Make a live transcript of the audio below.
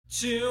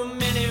Too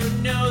many who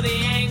know the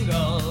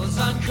angles,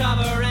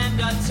 uncover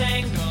and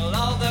untangle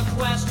all the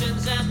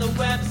questions and the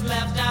webs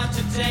left out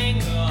to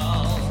tangle.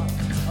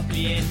 I'll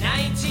be in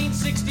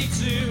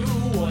 1962,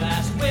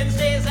 last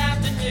Wednesday's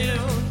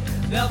afternoon.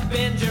 They'll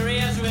bend your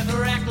ears with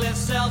reckless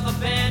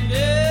self-abandon.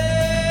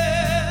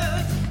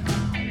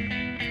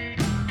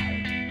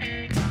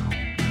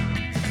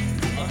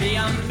 The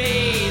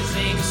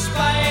amazing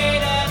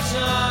Spider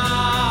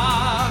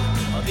Talk.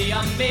 The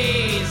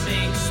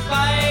amazing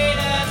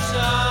Spider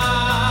Talk.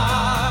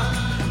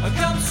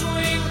 Come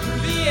swing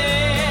through the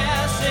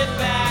air, sit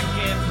back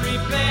and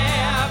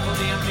prepare for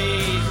the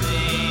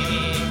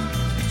amazing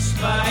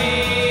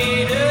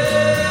Spider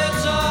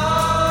Talk.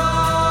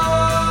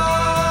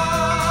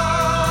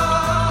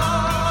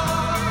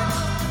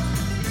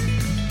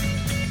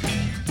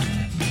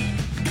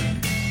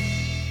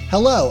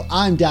 Hello,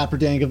 I'm Dapper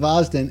Dan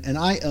Gvozden, and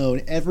I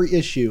own every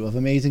issue of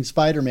Amazing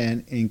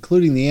Spider-Man,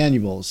 including the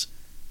annuals,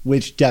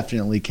 which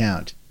definitely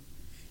count.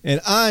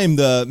 And I'm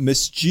the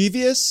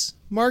mischievous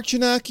Mark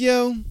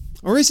Ginocchio.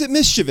 Or is it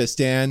mischievous,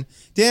 Dan?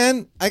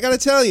 Dan, I gotta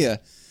tell you,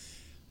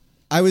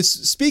 I was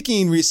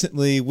speaking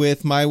recently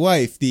with my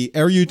wife, the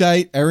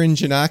erudite Erin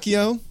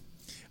Ginocchio.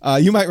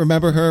 You might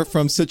remember her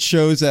from such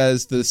shows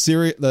as the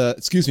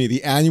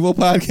annual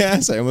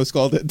podcast. I almost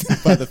called it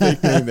by the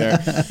fake name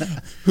there.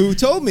 Who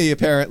told me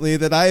apparently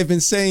that I have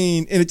been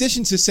saying, in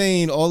addition to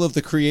saying all of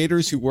the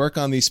creators who work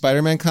on these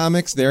Spider-Man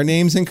comics, their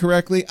names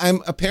incorrectly,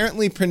 I'm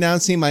apparently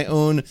pronouncing my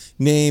own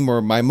name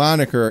or my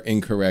moniker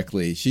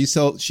incorrectly. She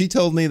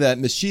told me that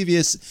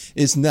mischievous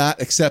is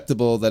not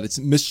acceptable, that it's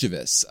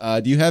mischievous.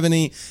 Do you have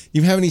any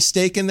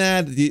stake in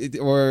that,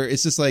 or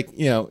is this like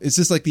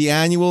the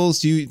annuals?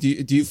 Do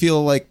you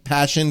feel like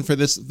passion for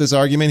this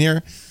argument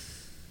here?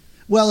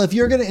 Well, if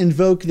you're going to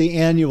invoke the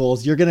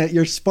annuals,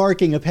 you're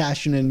sparking a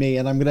passion in me,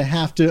 and I'm going to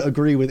have to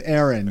agree with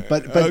Erin.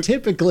 But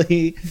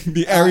typically,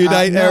 the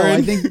erudite Erin.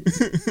 I think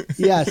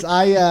yes,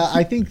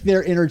 I think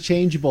they're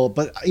interchangeable.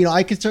 But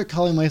I could start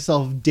calling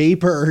myself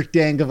Dapper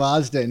Dan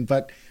Gvozden,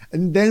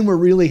 and then we're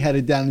really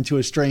headed down into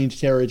a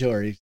strange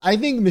territory. I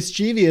think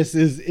mischievous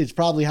is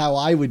probably how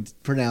I would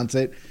pronounce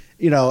it.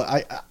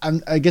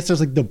 I guess there's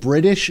like the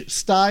British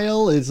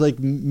style is like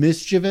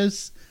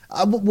mischievous.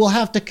 We'll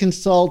have to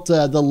consult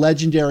the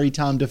legendary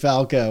Tom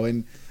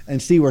DeFalco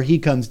and see where he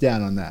comes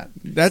down on that.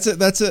 That's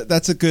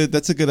a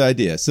good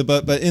idea. So,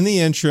 but in the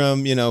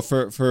interim,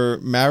 for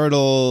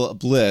marital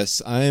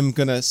bliss, I'm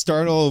gonna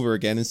start all over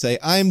again and say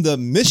I'm the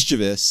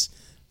mischievous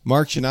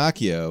Mark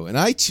Ginocchio, and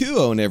I too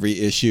own every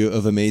issue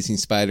of Amazing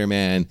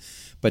Spider-Man.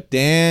 But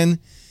Dan,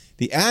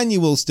 the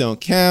annuals don't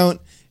count,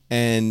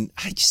 and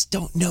I just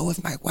don't know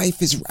if my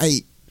wife is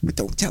right. But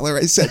don't tell her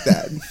I said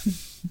that.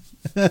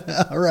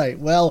 All right.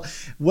 Well,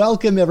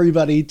 welcome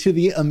everybody to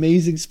the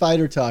Amazing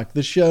Spider Talk,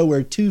 the show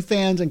where two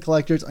fans and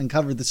collectors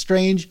uncover the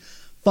strange,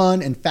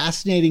 fun, and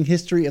fascinating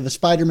history of the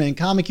Spider-Man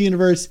comic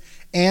universe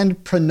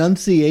and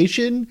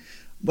pronunciation.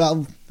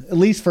 Well, at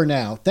least for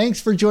now. Thanks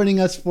for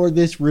joining us for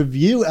this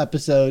review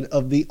episode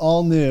of the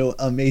all-new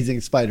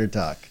Amazing Spider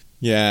Talk.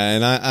 Yeah,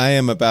 and I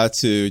am about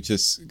to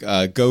just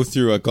go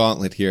through a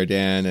gauntlet here,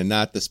 Dan, and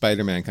not the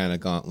Spider-Man kind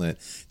of gauntlet.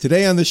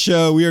 Today on the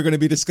show, we are going to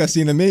be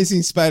discussing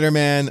Amazing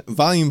Spider-Man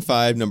Volume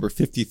 5, number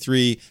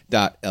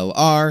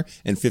 53.LR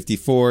and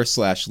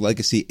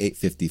 54/Legacy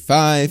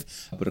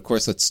 855. But of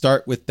course, let's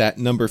start with that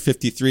number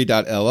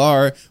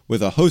 53.LR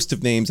with a host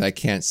of names I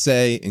can't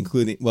say,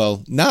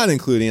 not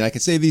including, I can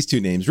say these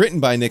two names,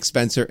 written by Nick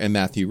Spencer and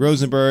Matthew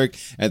Rosenberg.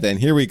 And then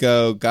here we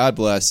go, God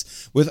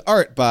bless, with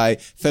art by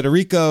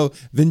Federico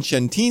Vincentini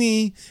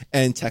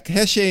and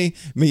Takeshi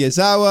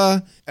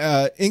Miyazawa,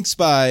 inks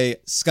by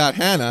Scott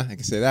Hanna, I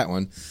can say that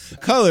one,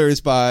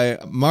 colors by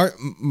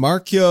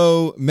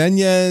Marcio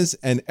Menez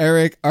and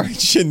Eric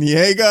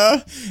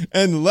Arciniega,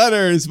 and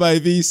letters by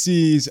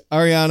VC's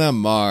Ariana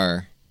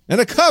Mar. And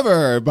a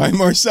cover by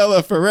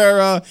Marcela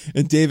Ferreira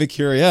and David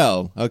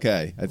Curiel.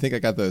 Okay, I think I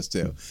got those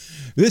two.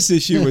 This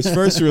issue was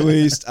first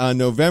released on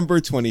November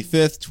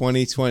 25th,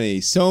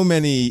 2020. So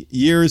many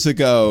years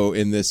ago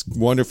in this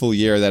wonderful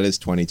year that is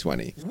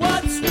 2020.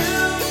 What's new?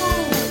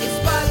 Is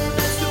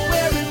Spider-Man still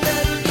wearing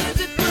leather? Is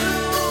it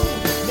blue?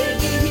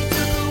 Maybe he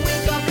took a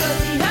week off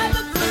cause he had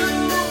the flu.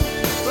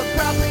 But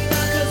probably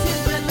not cause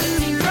his methods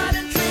seem tried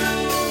and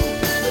true.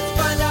 Let's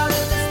find out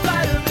in the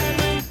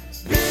Spider-Man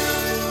review.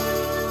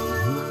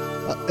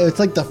 It's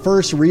like the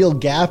first real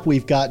gap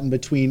we've gotten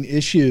between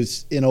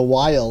issues in a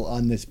while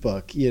on this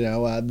book.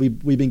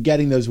 We've been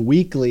getting those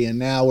weekly, and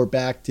now we're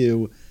back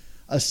to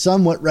a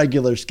somewhat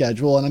regular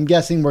schedule. And I'm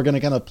guessing we're going to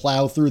kind of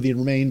plow through the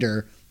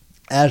remainder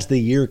as the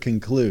year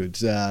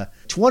concludes.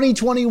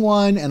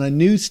 2021 and a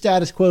new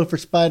status quo for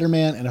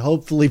Spider-Man and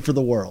hopefully for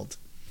the world.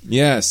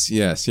 Yes.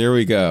 Here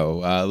we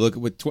go. Look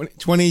with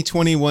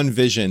 2021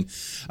 vision.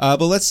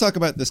 But let's talk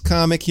about this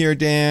comic here,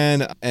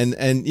 Dan. And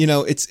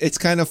it's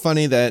kind of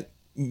funny that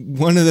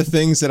one of the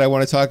things that I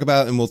want to talk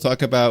about, and we'll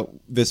talk about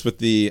this with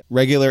the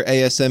regular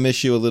ASM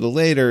issue a little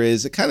later,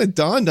 is it kind of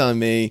dawned on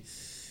me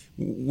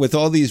with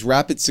all these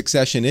rapid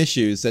succession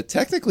issues that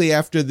technically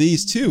after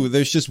these two,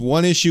 there's just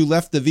one issue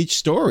left of each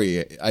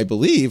story, I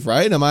believe,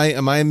 right? Am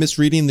I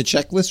misreading the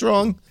checklist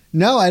wrong?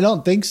 No, I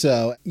don't think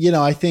so.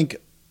 I think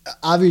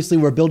obviously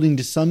we're building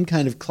to some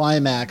kind of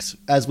climax,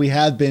 as we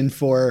have been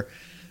for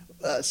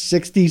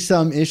 60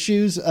 some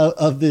issues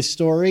of this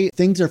story.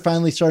 Things are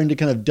finally starting to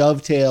kind of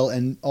dovetail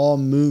and all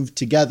move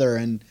together.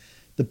 And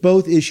the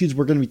both issues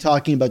we're going to be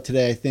talking about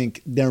today, I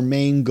think their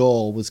main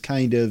goal was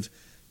kind of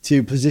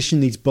to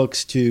position these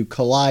books to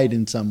collide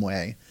in some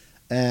way.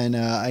 And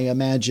I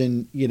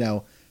imagine,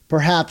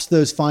 perhaps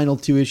those final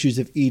two issues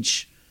of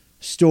each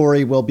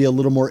story will be a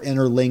little more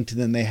interlinked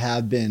than they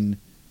have been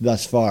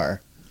thus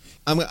far.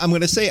 I'm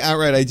going to say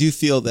outright, I do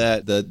feel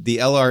that the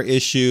LR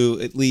issue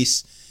at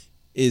least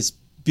is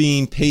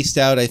being paced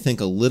out, I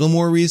think, a little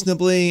more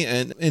reasonably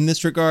and in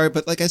this regard.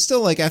 But I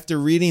still after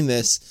reading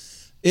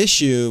this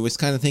issue was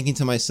kind of thinking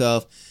to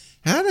myself,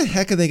 how the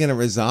heck are they going to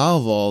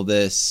resolve all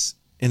this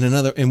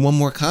in one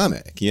more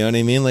comic? You know what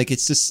I mean?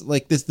 It's just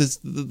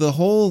the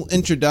whole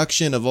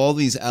introduction of all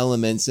these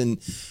elements, and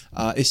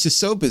it's just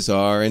so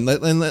bizarre. And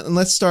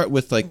let's start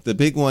with the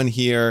big one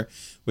here,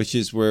 which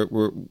is where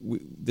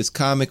this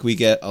comic, we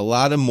get a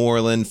lot of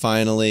Morlun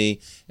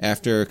finally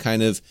after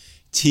kind of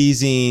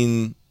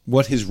teasing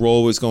what his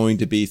role was going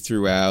to be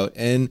throughout.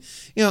 And,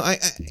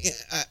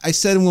 I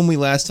said when we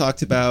last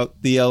talked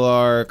about the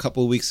LR a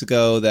couple of weeks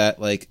ago that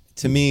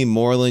to me,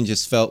 Morlun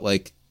just felt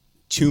like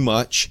too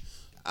much.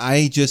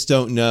 I just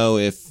don't know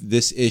if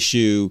this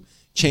issue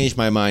changed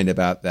my mind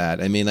about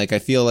that. I mean, I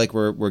feel like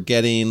we're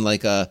getting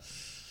a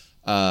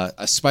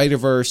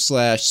Spider-Verse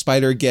 /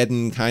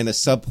 Spider-Geddon kind of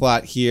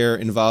subplot here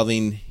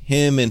involving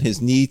him and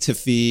his need to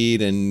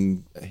feed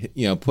and,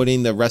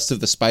 putting the rest of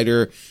the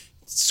Spider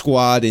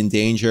Squad in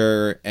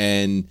danger.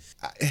 And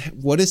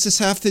what does this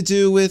have to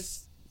do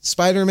with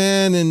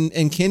Spider-Man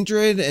and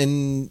Kindred?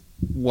 And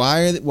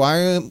why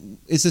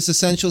is this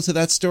essential to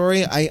that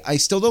story? I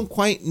still don't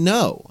quite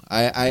know.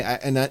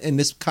 And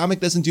this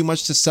comic doesn't do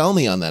much to sell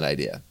me on that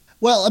idea.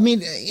 Well, I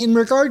mean, in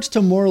regards to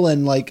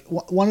Morlun,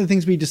 one of the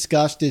things we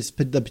discussed is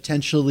the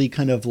potentially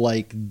kind of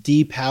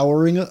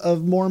depowering of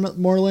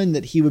Morlun,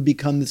 that he would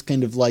become this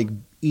kind of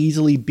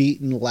easily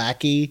beaten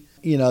lackey,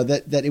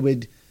 that it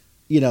would,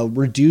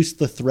 reduce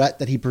the threat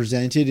that he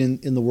presented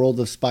in the world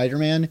of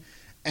Spider-Man.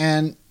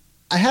 And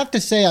I have to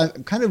say,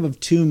 I'm kind of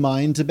two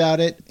minds about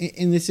it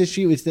in this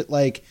issue, is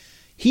that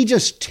he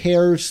just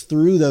tears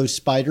through those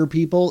spider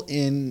people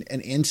in an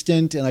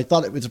instant. And I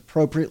thought it was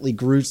appropriately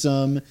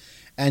gruesome.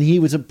 And he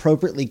was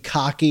appropriately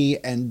cocky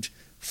and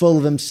full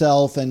of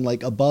himself and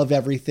above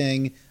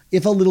everything,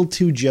 if a little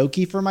too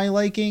jokey for my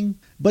liking.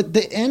 But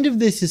the end of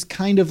this is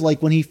kind of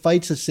when he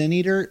fights a Sin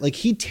Eater,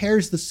 he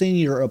tears the Sin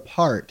Eater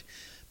apart.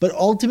 But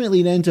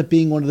ultimately it ends up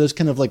being one of those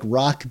kind of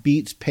rock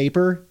beats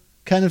paper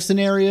kind of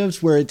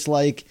scenarios where it's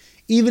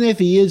even if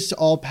he is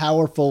all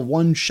powerful,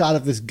 one shot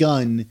of this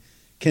gun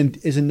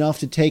is enough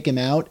to take him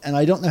out. And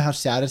I don't know how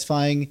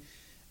satisfying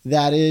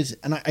that is.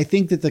 And I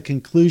think that the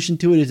conclusion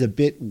to it is a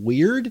bit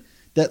weird,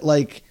 that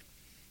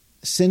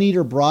Sin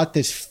Eater brought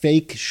this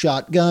fake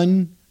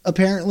shotgun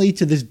apparently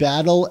to this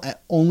battle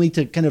only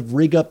to kind of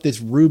rig up this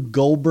Rube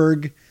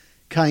Goldberg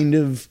kind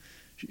of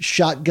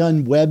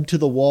shotgun web to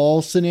the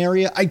wall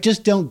scenario. I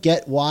just don't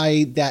get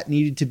why that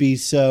needed to be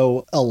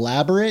so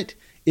elaborate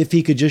if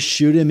he could just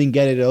shoot him and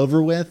get it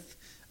over with,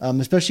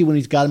 especially when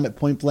he's got him at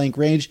point blank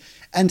range.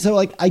 And so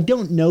I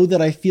don't know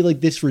that I feel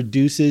this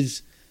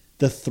reduces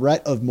the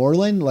threat of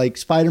Morlun.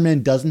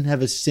 Spider-Man doesn't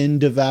have a sin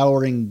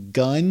devouring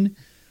gun,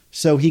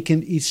 so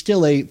he's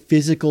still a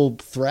physical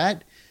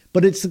threat,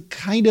 but it's a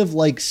kind of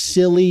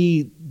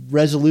silly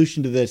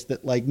resolution to this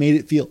that made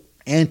it feel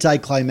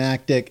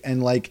anticlimactic.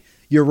 And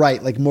you're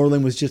right,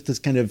 Morlun was just this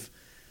kind of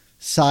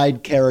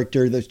side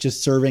character that's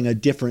just serving a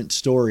different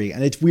story.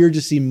 And it's weird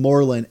to see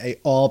Morlun, a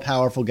all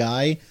powerful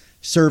guy,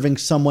 serving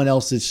someone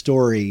else's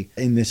story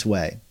in this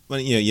way. Well,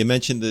 you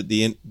mentioned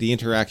the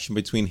interaction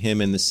between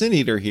him and the Sin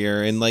Eater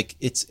here, and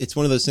it's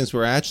one of those things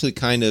where I actually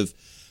kind of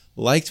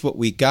liked what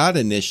we got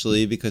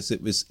initially, because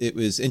it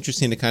was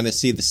interesting to kind of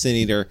see the Sin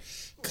Eater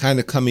kind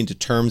of coming to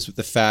terms with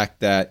the fact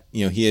that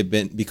he had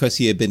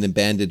been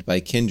abandoned by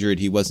Kindred.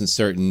 He wasn't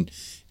certain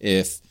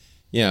if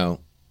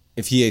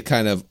he had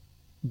kind of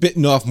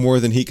bitten off more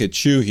than he could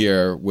chew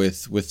here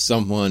with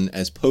someone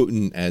as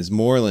potent as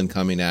Morlun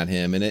coming at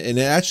him, and it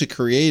actually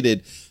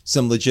created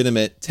some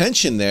legitimate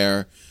tension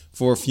there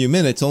for a few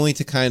minutes, only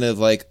to kind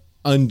of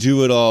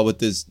undo it all with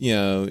this,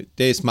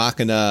 Deus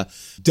Machina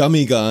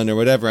dummy gun or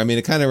whatever. I mean,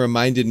 it kind of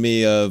reminded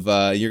me of,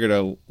 you're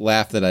going to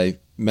laugh that I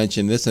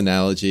mentioned this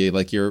analogy,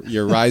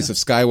 your Rise of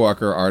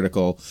Skywalker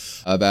article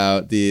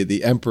about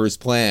the Emperor's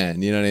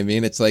plan. You know what I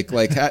mean? It's like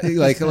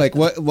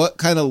what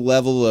kind of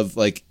level of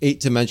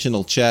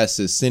 8-dimensional chess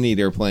is Sin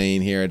Eater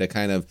playing here to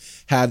kind of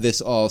have this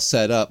all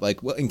set up?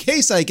 In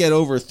case I get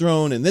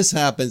overthrown and this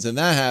happens and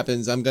that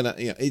happens, I'm gonna,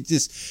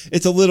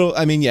 it's a little,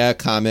 I mean, yeah,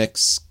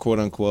 comics, quote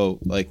unquote,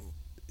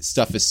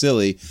 stuff is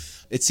silly.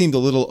 It seemed a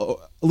little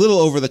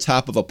over the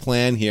top of a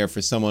plan here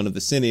for someone of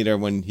the Sin Eater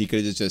when he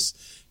could have just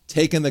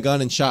taken the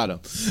gun and shot him.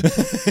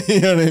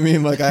 You know what I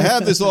mean? Like, I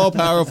have this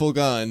all-powerful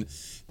gun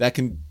that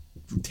can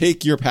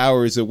take your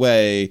powers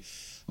away.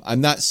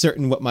 I'm not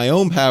certain what my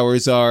own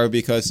powers are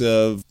because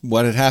of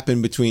what had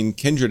happened between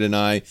Kindred and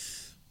I.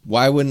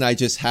 Why wouldn't I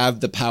just have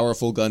the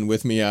powerful gun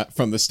with me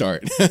from the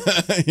start?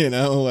 You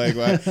know, like,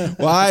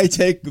 why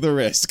take the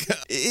risk?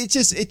 It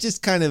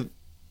just kind of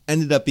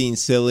ended up being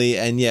silly.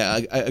 And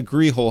yeah, I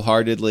agree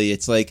wholeheartedly.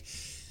 It's like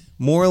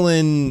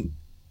Morlun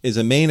is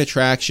a main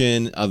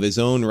attraction of his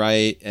own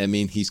right. I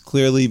mean, he's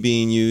clearly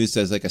being used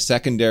as like a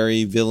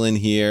secondary villain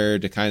here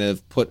to kind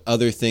of put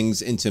other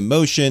things into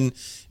motion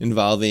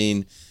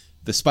involving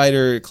the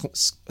Spider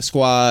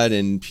Squad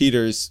and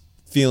Peter's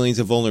feelings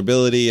of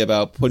vulnerability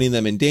about putting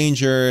them in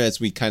danger, as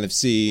we kind of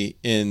see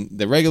in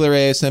the regular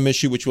ASM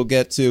issue, which we'll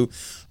get to.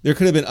 There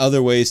could have been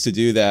other ways to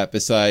do that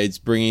besides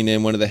bringing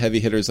in one of the heavy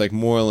hitters like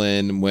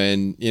Morlun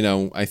when, you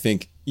know, I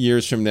think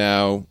years from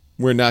now,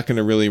 we're not going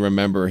to really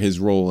remember his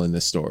role in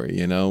this story,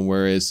 you know?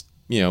 Whereas,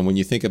 you know, when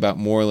you think about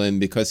Morlun,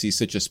 because he's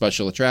such a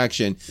special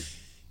attraction,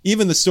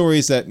 even the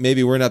stories that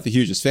maybe we're not the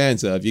hugest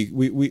fans of,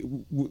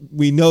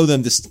 we know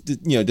them,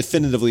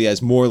 definitively as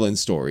Morlun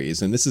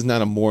stories. And this is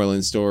not a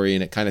Morlun story,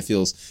 and it kind of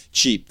feels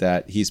cheap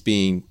that he's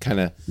being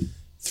kind of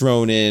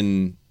thrown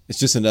in. It's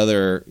just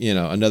another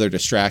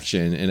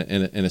distraction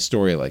in a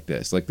story like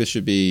this. Like, this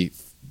should be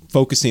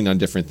focusing on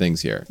different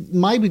things here.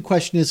 My big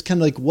question is kind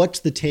of like,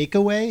 what's the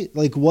takeaway?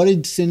 Like, what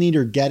did Sin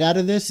Eater get out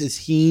of this? Is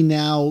he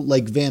now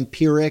like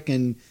vampiric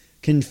and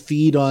can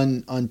feed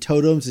on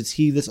totems? Is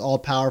he this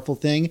all-powerful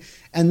thing?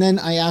 And then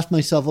I asked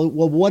myself,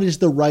 well, what is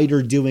the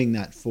writer doing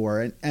that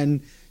for?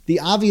 And the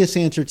obvious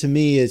answer to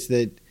me is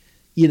that,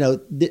 you know,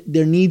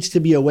 there needs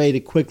to be a way to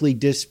quickly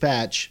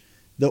dispatch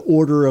the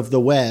Order of the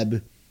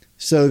Web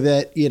so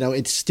that, you know,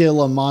 it's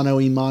still a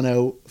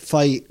mano-a-mano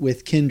fight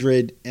with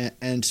Kindred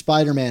and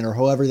Spider-Man, or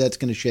however that's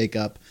going to shake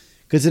up.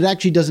 Because it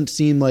actually doesn't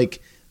seem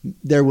like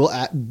there will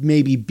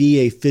maybe be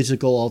a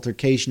physical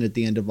altercation at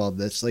the end of all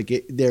this.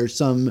 Like, there's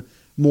some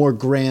more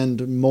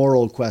grand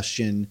moral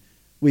question.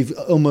 We've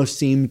almost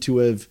seemed to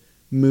have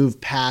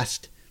moved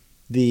past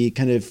the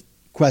kind of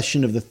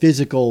question of the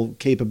physical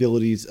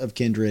capabilities of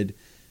Kindred,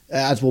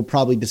 as we'll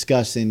probably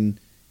discuss in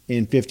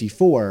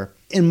 54.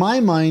 In my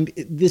mind,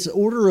 this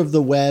Order of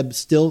the Web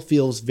still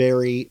feels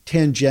very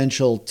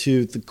tangential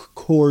to the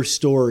core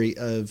story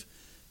of,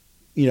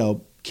 you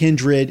know,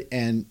 Kindred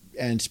and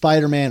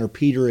Spider-Man, or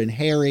Peter and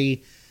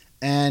Harry.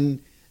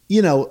 And,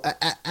 you know,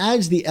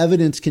 as the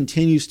evidence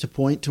continues to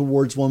point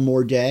towards One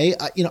More Day,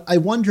 I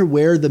wonder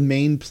where the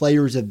main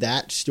players of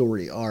that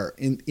story are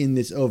in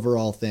this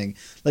overall thing.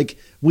 Like,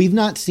 we've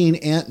not seen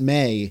Aunt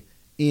May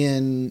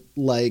in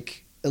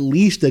like at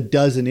least a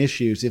dozen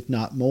issues, if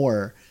not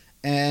more.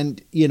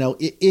 And, you know,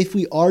 if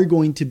we are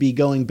going to be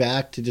going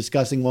back to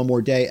discussing One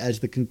More Day, as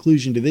the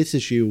conclusion to this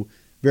issue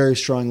very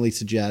strongly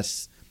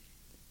suggests,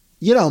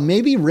 you know,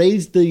 maybe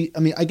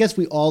I guess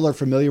we all are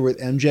familiar with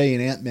MJ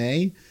and Aunt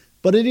May,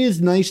 but it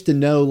is nice to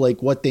know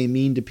like what they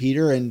mean to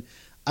Peter. And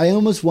I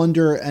almost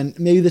wonder, and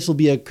maybe this will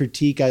be a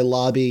critique I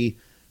lobby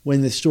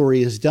when the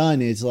story is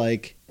done, is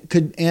like,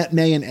 could Aunt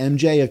May and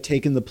MJ have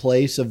taken the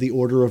place of the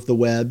Order of the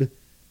Web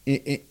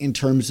in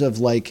terms of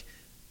like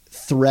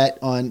threat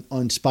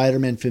on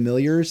Spider-Man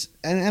familiars?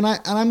 And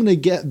I'm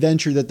going to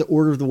venture that the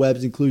Order of the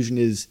Web's inclusion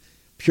is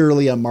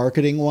purely a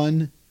marketing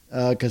one,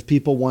 because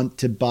people want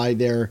to buy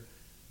their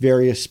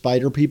various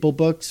Spider People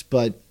books.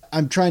 But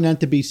I'm trying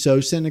not to be so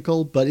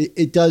cynical, but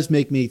it does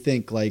make me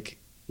think, like,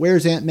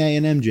 where's Aunt May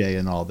and MJ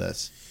in all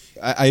this?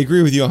 I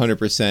agree with you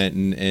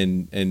 100%,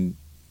 and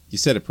you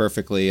said it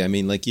perfectly. I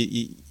mean, like,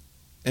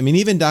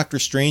 even Doctor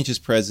Strange's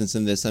presence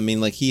in this, I mean,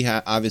 like, he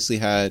obviously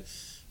had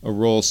a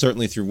role,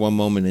 certainly through One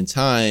Moment in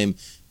Time,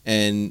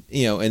 and,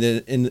 you know,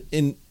 and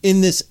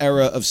in this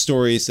era of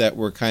stories that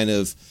were kind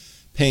of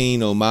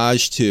paying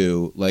homage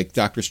to, like,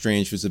 Doctor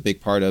Strange was a big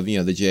part of, you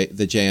know, the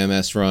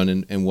JMS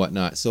run and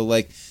whatnot. So,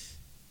 like,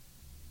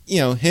 you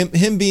know,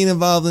 him being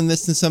involved in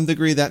this to some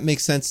degree, that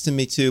makes sense to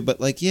me too. But,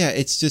 like, yeah,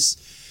 it's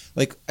just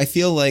like, I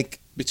feel like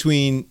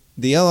between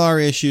the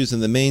LR issues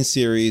and the main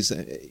series,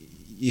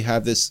 you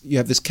have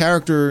this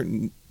character,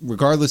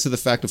 regardless of the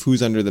fact of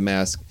who's under the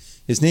mask.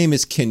 His name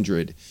is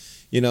Kindred,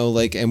 you know,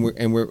 like, and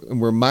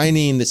we're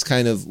mining this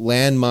kind of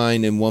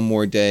landmine in One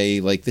More Day.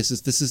 Like, this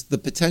is the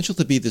potential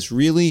to be this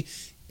really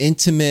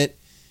intimate,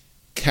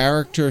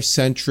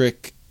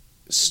 character-centric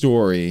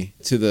story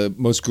to the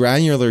most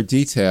granular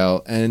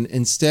detail, and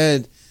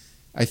instead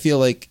I feel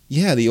like,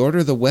 yeah, the Order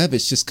of the Web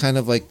is just kind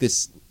of like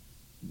this,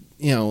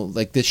 you know,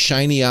 like this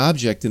shiny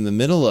object in the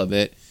middle of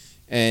it,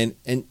 and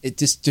it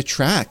just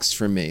detracts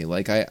from me.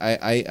 Like,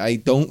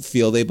 I don't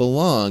feel they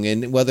belong,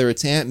 and whether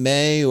it's Aunt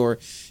May or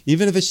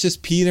even if it's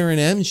just Peter and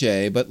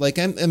MJ, but like,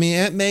 I mean,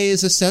 Aunt May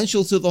is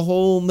essential to the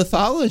whole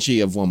mythology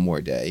of One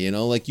More Day, you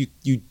know, like, you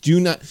do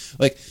not,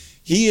 like,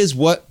 he is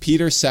what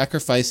Peter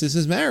sacrifices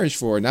his marriage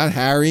for, not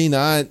Harry,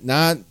 not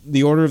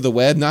the Order of the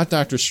Web, not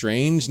Doctor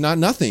Strange, not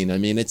nothing. I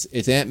mean, it's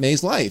Aunt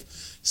May's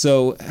life.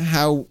 So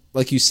how,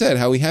 like you said,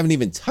 how we haven't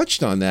even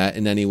touched on that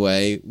in any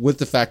way, with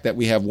the fact that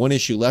we have one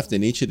issue left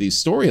in each of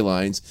these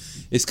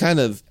storylines, is kind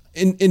of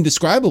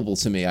indescribable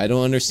to me. I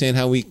don't understand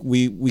how we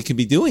could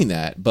be doing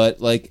that.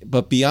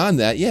 But beyond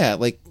that, yeah,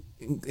 like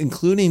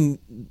including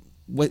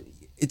what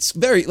it's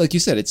very, like you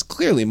said, it's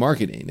clearly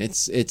marketing.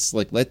 It's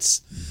like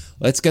let's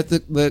get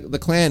the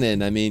Klan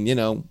in. I mean, you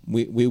know,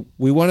 we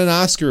won an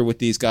Oscar with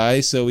these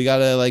guys, so we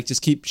gotta like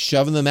just keep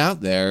shoving them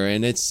out there,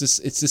 and it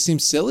just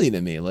seems silly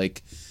to me.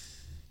 Like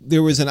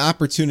there was an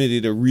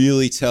opportunity to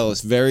really tell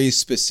us very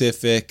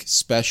specific,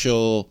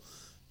 special,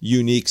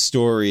 unique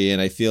story, and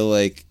I feel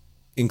like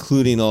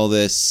including all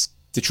this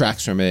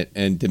detracts from it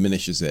and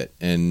diminishes it,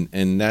 and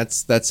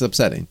that's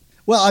upsetting.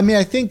 Well, I mean,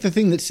 I think the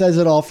thing that says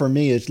it all for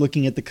me is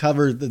looking at the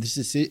cover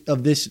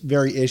of this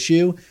very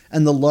issue,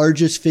 and the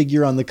largest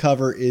figure on the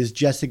cover is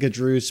Jessica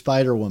Drew's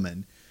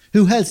Spider-Woman,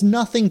 who has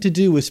nothing to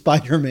do with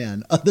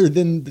Spider-Man other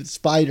than the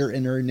spider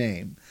in her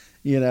name,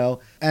 you know,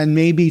 and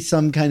maybe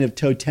some kind of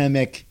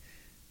totemic,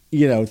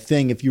 you know,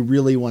 thing if you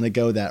really want to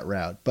go that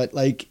route. But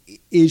like,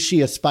 is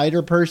she a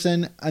spider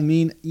person? I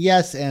mean,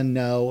 yes and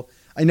no.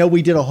 I know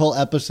we did a whole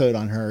episode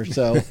on her,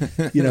 so,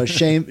 you know,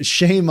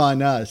 shame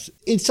on us.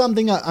 It's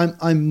something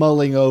I'm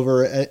mulling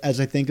over as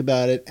I think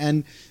about it.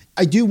 And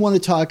I do want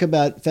to talk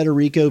about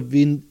Federico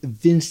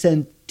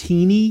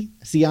Vincentini.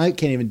 See, I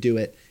can't even do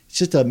it. It's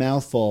just a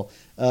mouthful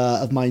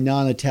of my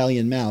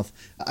non-Italian mouth.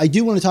 I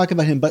do want to talk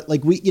about him, but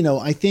like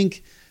I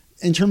think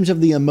in terms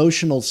of the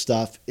emotional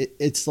stuff,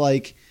 it's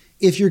like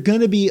if you're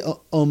going to be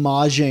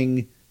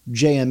homaging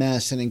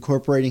JMS and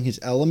incorporating his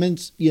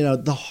elements, you know,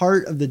 the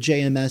heart of the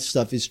JMS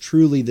stuff is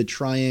truly the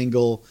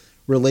triangle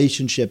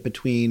relationship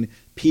between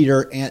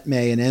Peter, Aunt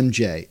May, and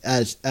MJ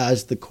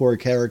as the core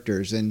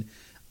characters. And,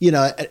 you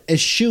know,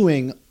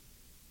 eschewing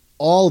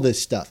all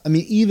this stuff. I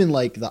mean, even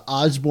like the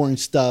Osborn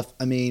stuff,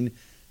 I mean,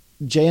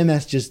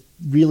 JMS just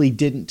really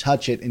didn't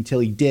touch it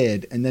until he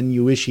did, and then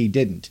you wish he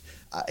didn't.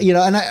 You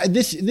know, and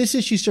this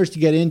issue starts to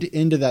get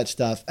into that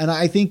stuff, and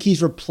I think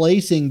he's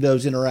replacing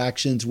those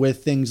interactions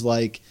with things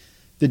like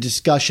the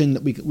discussion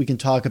that we can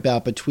talk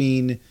about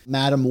between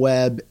Madam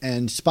Web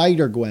and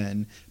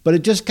Spider-Gwen, but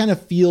it just kind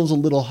of feels a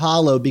little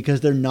hollow because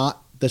they're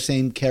not the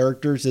same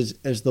characters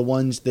as the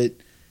ones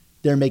that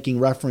they're making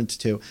reference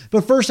to.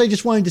 But first, I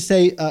just wanted to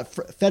say,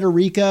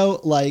 Federico,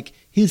 like,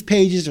 his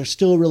pages are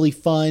still really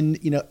fun.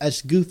 You know,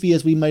 as goofy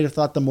as we might have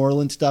thought the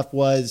Moreland stuff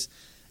was,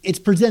 it's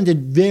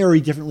presented very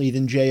differently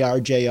than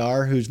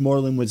JR, whose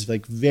Moreland was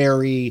like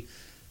very,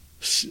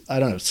 I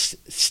don't know,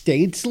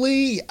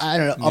 statesly, I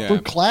don't know, upper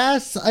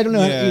class. I don't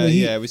know.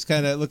 It was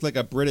kind of looked like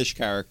a British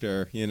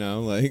character, you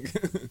know, like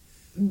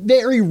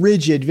very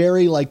rigid,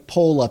 very like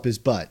pole up his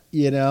butt,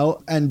 you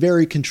know, and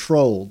very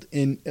controlled.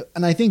 And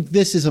I think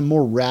this is a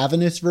more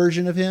ravenous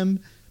version of him,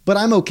 but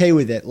I'm okay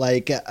with it.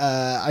 Like,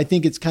 I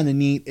think it's kind of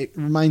neat. It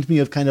reminds me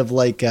of kind of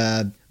like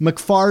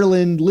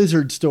McFarlane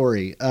Lizard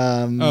story.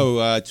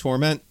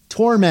 Torment.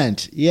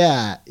 Torment,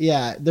 yeah.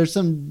 There's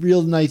some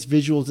real nice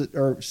visuals that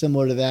are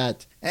similar to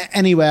that.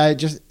 Anyway, I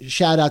just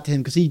shout out to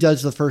him because he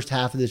does the first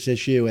half of this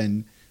issue,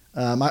 and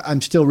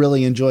I'm still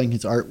really enjoying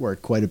his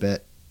artwork quite a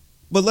bit.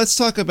 But let's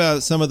talk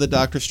about some of the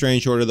Doctor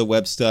Strange Order of the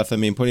Web stuff. I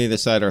mean, putting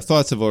aside our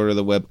thoughts of Order of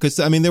the Web, because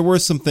I mean, there were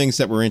some things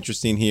that were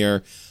interesting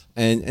here,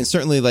 and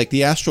certainly like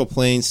the Astral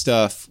Plane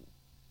stuff,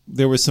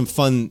 there was some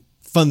fun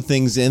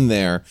things in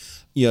there.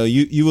 You know,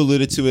 you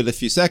alluded to it a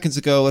few seconds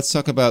ago. Let's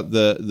talk about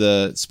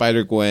the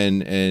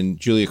Spider-Gwen and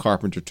Julia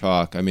Carpenter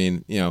talk. I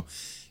mean, you know,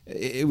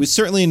 it was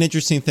certainly an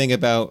interesting thing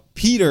about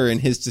Peter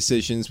and his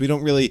decisions. We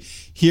don't really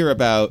hear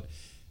about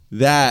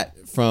that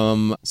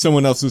from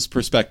someone else's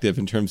perspective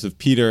in terms of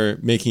Peter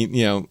making,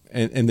 you know,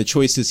 and the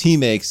choices he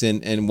makes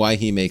and why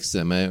he makes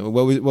them.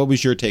 What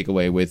was your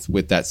takeaway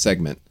with that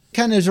segment?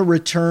 Kind of as a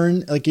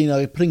return, like, you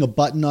know, putting a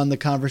button on the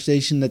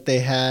conversation that they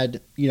had,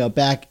 you know,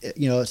 back,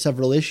 you know,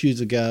 several issues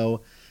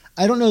ago.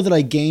 I don't know that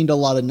I gained a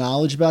lot of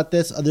knowledge about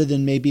this other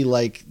than maybe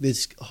like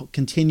this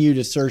continued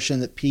assertion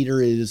that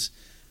Peter is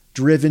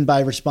driven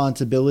by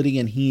responsibility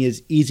and he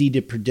is easy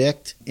to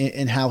predict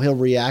in how he'll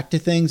react to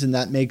things, and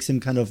that makes him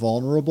kind of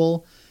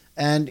vulnerable.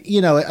 And,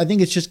 you know, I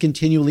think it's just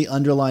continually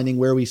underlining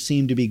where we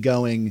seem to be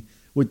going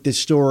with this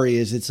story.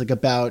 Is it's like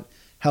about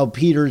how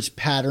Peter's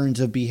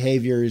patterns of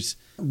behaviors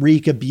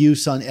wreak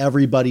abuse on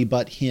everybody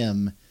but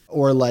him,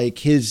 or like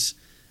his,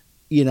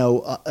 you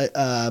know,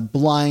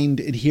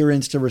 blind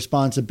adherence to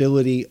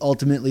responsibility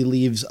ultimately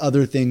leaves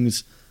other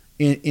things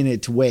in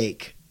its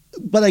wake.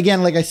 But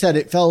again, like I said,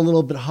 it felt a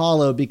little bit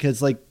hollow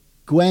because like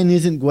Gwen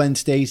isn't Gwen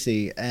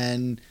Stacy,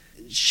 and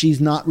she's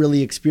not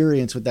really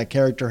experienced what that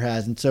character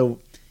has, and so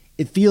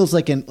it feels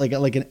like an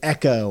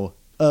echo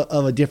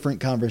of a different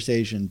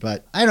conversation.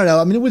 But I don't know.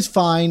 I mean, it was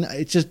fine.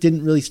 It just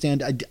didn't really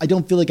stand. I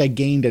don't feel like I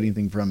gained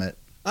anything from it.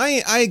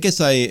 I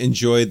guess I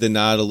enjoyed the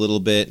nod a little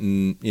bit,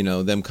 and you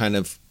know, them kind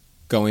of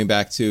going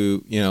back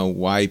to, you know,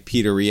 why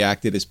Peter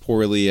reacted as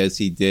poorly as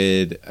he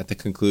did at the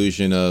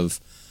conclusion of,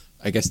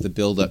 I guess, the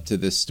build up to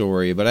this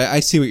story. But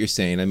I see what you're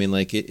saying. I mean,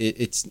 like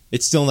it's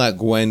still not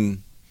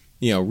Gwen,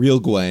 you know,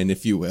 real Gwen,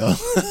 if you will.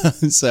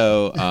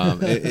 So,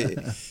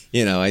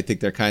 you know, I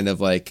think they're kind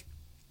of like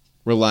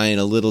relying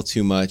a little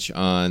too much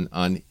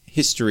on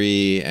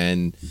history,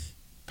 and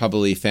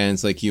probably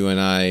fans like you and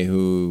I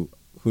who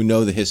who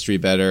know the history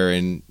better.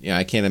 And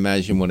I can't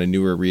imagine what a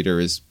newer reader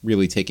is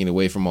really taking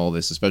away from all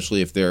this,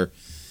 especially if their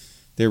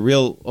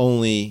real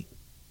only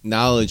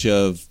knowledge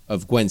of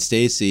Gwen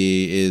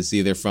Stacy is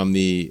either from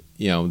the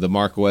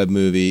Mark Webb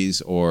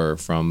movies or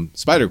from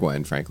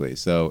Spider-Gwen, frankly.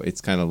 So it's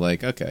kind of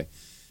like, okay.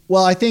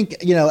 Well, I think,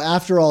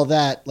 after all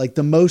that, like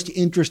the most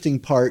interesting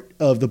part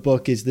of the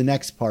book is the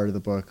next part of the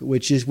book,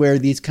 which is where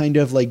these kind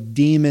of like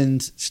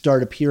demons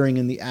start appearing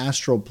in the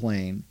astral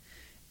plane.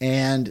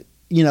 And,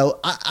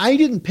 I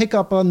didn't pick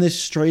up on this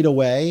straight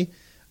away,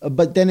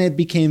 but then it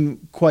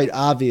became quite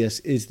obvious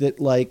is that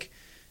like,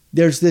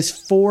 there's this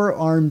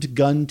 4-armed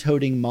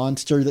gun-toting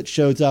monster that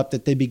shows up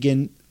that they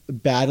begin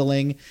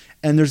battling.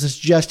 And there's a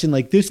suggestion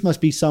like this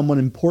must be someone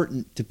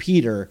important to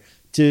Peter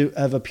to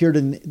have appeared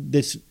in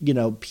this,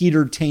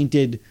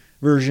 Peter-tainted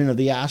version of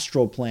the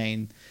astral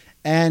plane.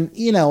 And,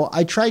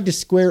 I tried to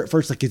square it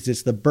first. Like, is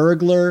this the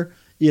burglar?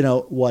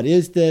 What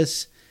is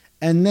this?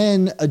 And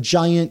then a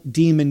giant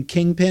demon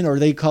kingpin, or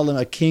they call him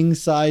a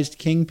king-sized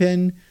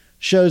kingpin,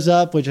 shows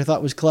up, which I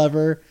thought was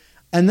clever.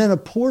 And then a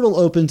portal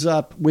opens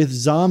up with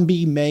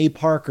zombie May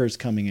Parkers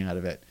coming out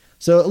of it.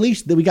 So at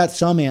least we got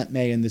some Aunt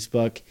May in this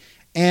book.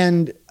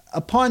 And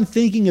upon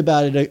thinking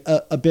about it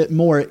a bit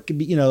more, it could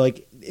be,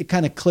 it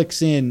kind of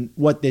clicks in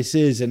what this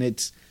is. And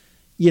it's,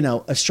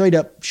 a straight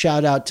up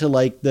shout out to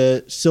like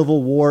the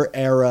Civil War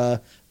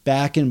era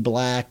Back in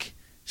Black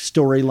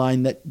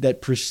storyline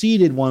that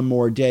preceded One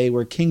More Day,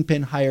 where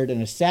Kingpin hired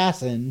an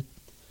assassin.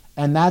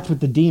 And that's what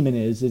the demon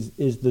is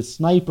the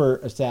sniper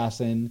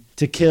assassin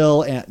to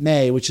kill Aunt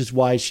May, which is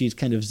why she's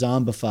kind of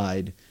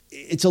zombified.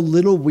 It's a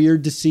little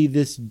weird to see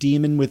this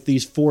demon with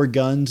these 4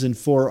 guns and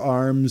 4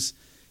 arms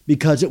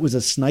because it was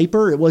a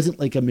sniper. It wasn't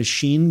like a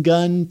machine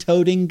gun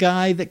toting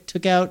guy that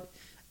took out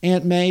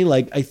Aunt May.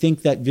 Like, I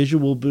think that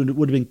visual would have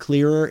been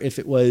clearer if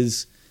it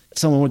was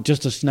someone with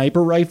just a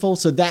sniper rifle.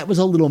 So that was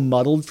a little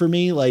muddled for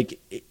me. Like,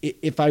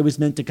 if I was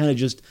meant to kind of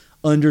just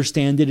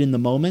understand it in the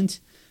moment.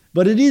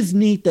 But it is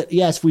neat that,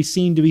 yes, we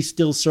seem to be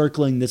still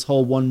circling this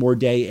whole One More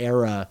Day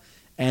era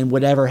and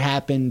whatever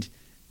happened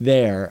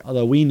there,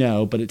 although we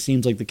know, but it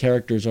seems like the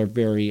characters are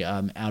very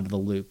out of the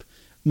loop.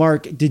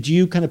 Mark, did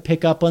you kind of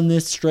pick up on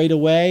this straight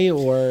away,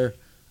 or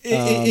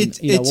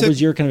what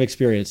was your kind of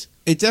experience?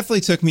 It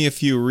definitely took me a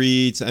few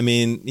reads. I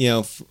mean,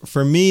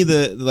 for me,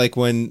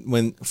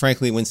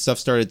 when stuff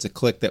started to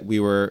click that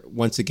we were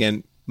once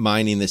again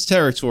mining this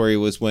territory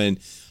was when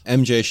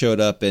MJ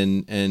showed up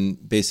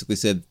and basically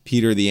said,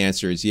 Peter, the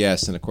answer is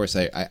yes. And of course,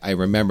 I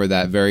remember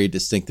that very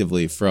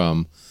distinctively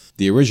from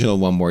the original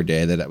One More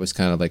Day, that was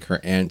kind of like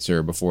her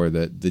answer before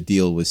the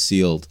deal was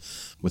sealed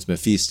with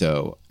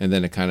Mephisto. And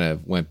then it kind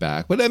of went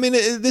back. But I mean,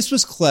 this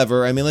was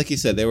clever. I mean, like you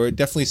said, there were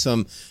definitely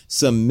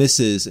some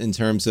misses in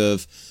terms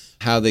of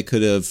how they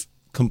could have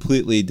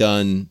completely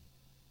done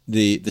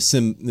the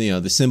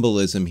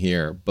symbolism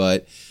here.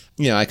 But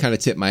I kind of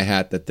tip my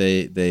hat that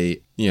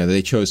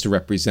they chose to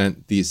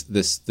represent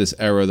this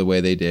era the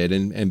way they did.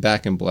 And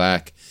Back in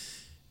Black,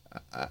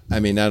 I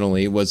mean, not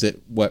only was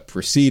it what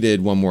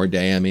preceded One More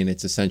Day, I mean,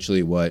 it's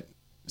essentially what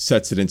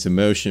sets it into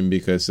motion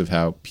because of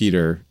how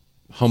Peter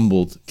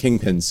humbled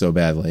Kingpin so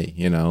badly,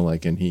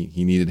 and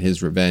he needed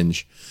his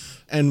revenge.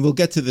 And we'll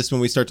get to this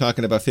when we start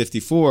talking about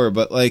 54,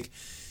 but like,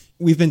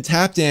 we've been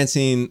tap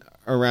dancing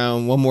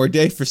around One More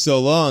Day for so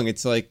long.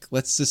 It's like,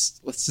 let's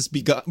just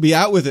be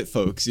out with it,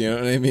 folks. You know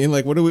what I mean?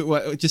 Like,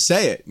 just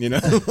say it,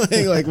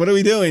 like what are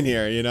we doing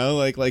here?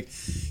 Like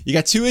you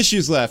got 2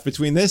 issues left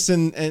between this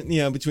and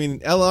between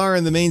LR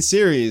and the main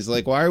series.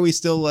 Like, why are we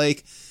still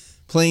like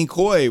playing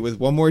coy with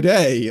One More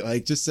Day?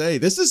 Like, just say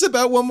this is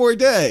about One More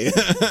Day.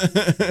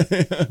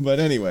 But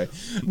anyway,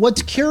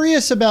 what's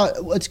curious about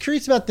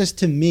this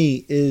to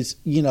me is,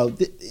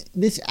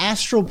 this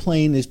astral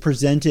plane is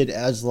presented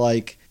as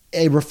like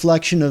a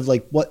reflection of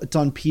like what's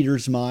on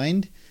Peter's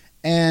mind.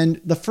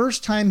 And the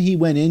first time he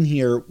went in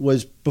here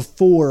was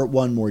before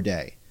One More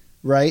Day,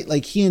 right?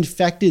 Like, he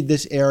infected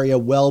this area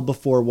well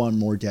before One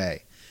More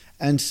Day.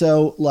 And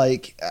so,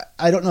 like,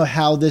 I don't know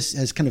how this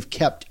has kind of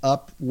kept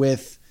up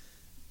with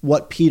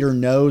what Peter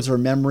knows or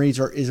memories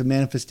or is a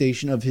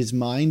manifestation of his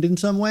mind in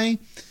some way.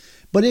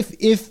 But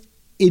if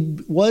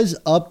it was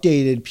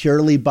updated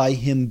purely by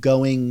him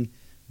going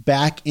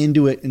back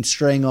into it and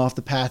straying off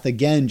the path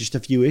again just a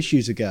few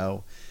issues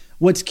ago,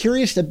 what's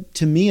curious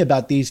to me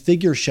about these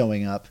figures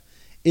showing up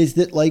is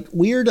that, like,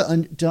 we're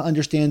to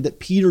understand that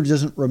Peter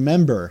doesn't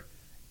remember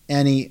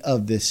any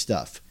of this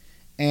stuff.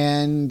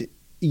 And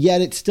yet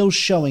it's still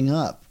showing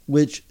up,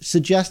 which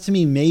suggests to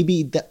me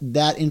maybe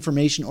that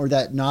information or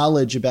that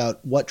knowledge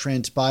about what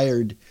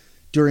transpired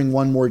during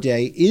One More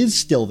Day is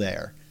still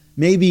there.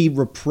 Maybe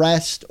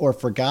repressed or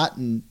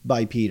forgotten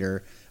by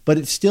Peter, but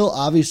it's still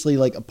obviously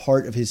like a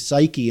part of his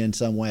psyche in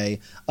some way,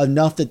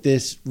 enough that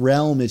this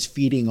realm is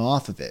feeding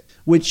off of it,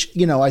 which,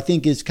 I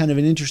think is kind of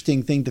an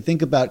interesting thing to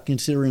think about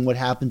considering what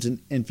happens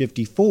in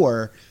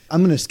 54.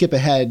 I'm going to skip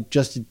ahead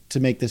just to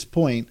make this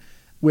point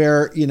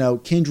where,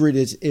 Kindred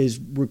is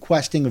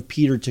requesting of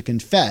Peter to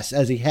confess,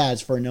 as he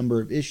has for a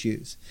number of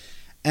issues.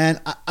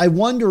 And I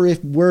wonder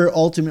if we're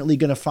ultimately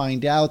going to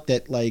find out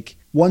that, like,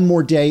 One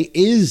More Day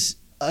is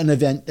an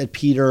event that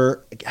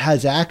Peter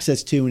has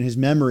access to in his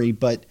memory,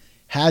 but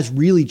has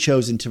really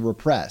chosen to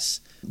repress.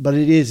 But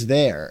it is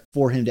there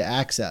for him to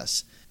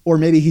access. Or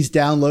maybe he's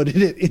downloaded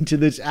it into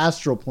this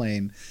astral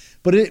plane.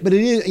 But it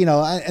is,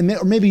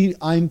 or maybe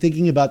I'm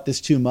thinking about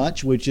this too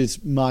much, which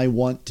is my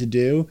want to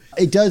do.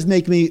 It does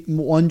make me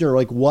wonder,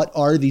 like, what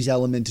are these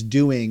elements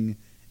doing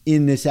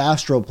in this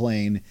astral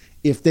plane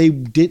if they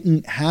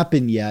didn't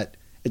happen yet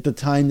at the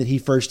time that he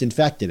first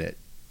infected it?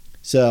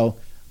 So,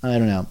 I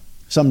don't know.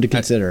 Something to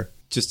consider.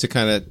 Just to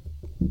kind of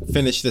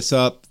finish this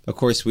up, of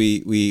course,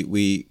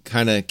 we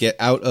kind of get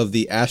out of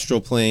the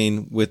astral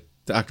plane with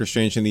Doctor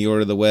Strange and the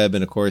Order of the Web,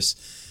 and of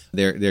course,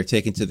 they're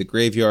taken to the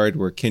graveyard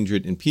where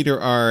Kindred and Peter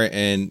are,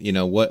 and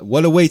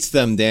what awaits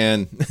them,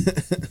 Dan?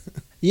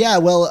 Yeah,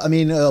 well, I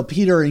mean,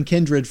 Peter and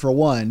Kindred for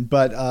one,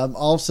 but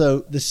also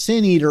the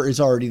Sin Eater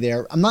is already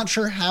there. I'm not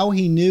sure how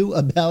he knew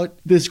about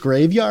this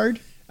graveyard.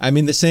 I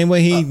mean, the same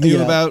way he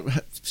knew about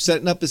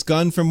setting up his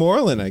gun for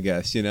Moreland, I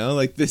guess,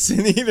 like the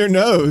Sin Eater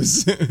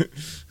knows.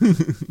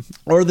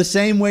 Or the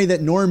same way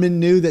that Norman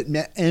knew that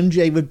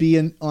MJ would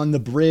be on the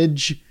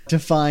bridge to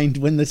find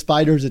when the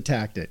spiders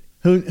attacked it.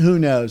 Who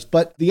knows?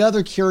 But the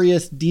other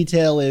curious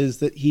detail is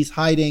that he's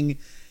hiding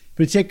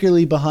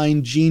particularly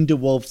behind Jean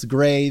DeWolf's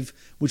grave,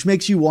 which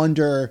makes you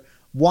wonder,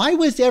 why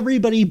was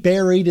everybody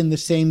buried in the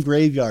same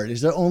graveyard?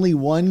 Is there only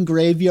one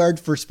graveyard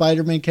for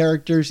Spider-Man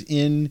characters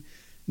in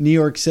New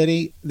York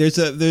City? There's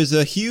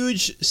a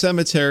huge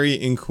cemetery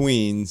in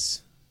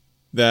Queens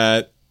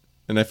that,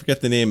 and I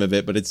forget the name of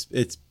it, but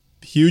it's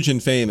huge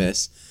and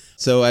famous.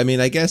 So, I mean,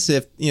 I guess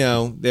if,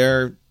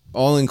 they're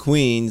all in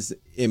Queens,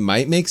 it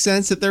might make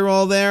sense that they're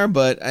all there,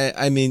 but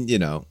I mean,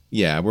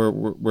 yeah,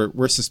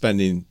 we're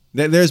suspending.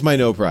 There's my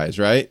no prize,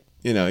 right?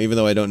 Even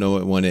though I don't know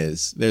what one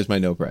is, there's my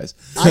no prize.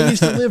 I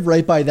used to live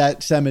right by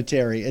that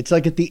cemetery. It's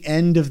like at the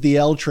end of the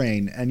L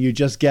train, and you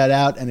just get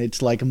out, and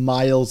it's like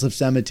miles of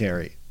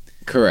cemetery.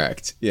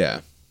 Correct.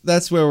 Yeah.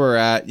 That's where we're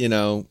at.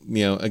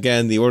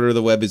 Again, the Order of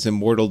the Web is in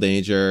mortal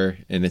danger,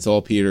 and it's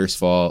all Peter's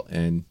fault,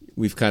 and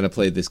we've kind of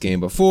played this game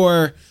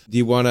before. Do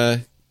you want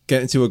to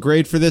get into a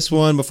grade for this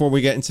one before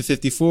we get into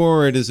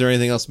 54, or is there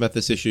anything else about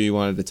this issue you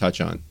wanted to touch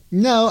on?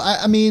 No,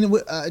 I mean,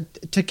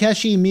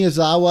 Takeshi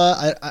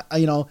Miyazawa,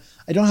 I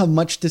don't have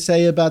much to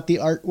say about the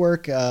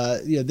artwork.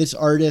 This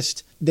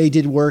artist, they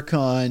did work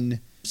on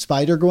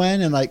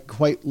Spider-Gwen, and I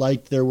quite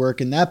liked their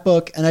work in that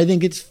book, and I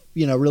think it's,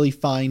 really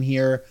fine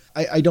here.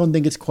 I don't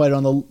think it's quite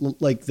on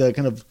the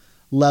kind of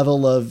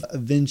level of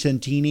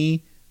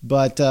Vincentini,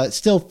 but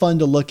still fun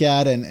to look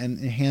at and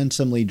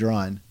handsomely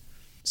drawn.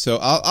 So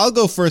I'll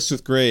go first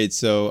with grades,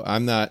 so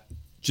I'm not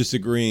just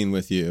agreeing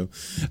with you.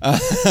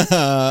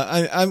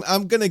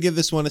 I'm going to give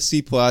this one a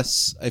C+.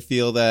 I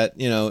feel that,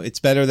 it's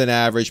better than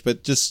average,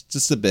 but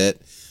just a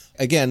bit.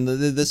 Again,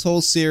 this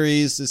whole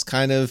series is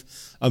kind of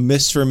a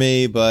miss for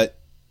me, but,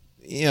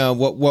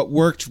 what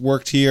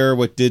worked here,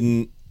 what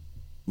didn't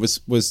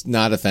was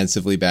not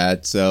offensively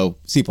bad. So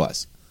C+.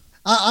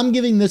 I'm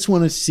giving this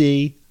one a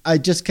C. I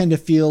just kind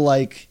of feel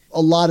like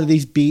a lot of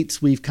these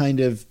beats, we've kind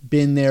of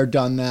been there,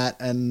 done that,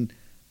 and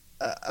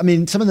I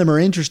mean, some of them are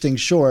interesting,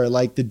 sure,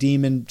 like the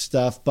demon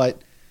stuff,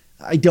 but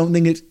I don't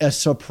think it's a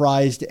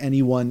surprise to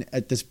anyone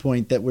at this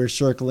point that we're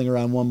circling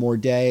around One More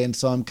Day. And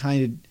so I'm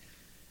kind of,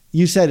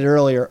 you said it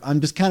earlier,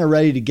 I'm just kind of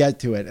ready to get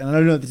to it. And I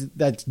don't know if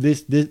that's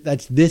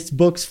this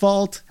book's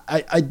fault.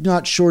 I'm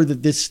not sure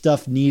that this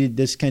stuff needed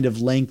this kind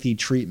of lengthy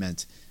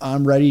treatment.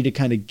 I'm ready to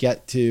kind of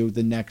get to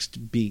the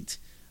next beat.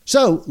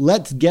 So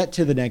let's get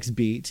to the next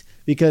beat,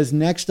 because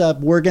next up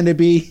we're going to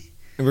be...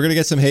 And we're going to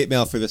get some hate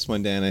mail for this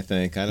one, Dan, I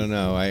think. I don't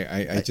know.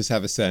 I just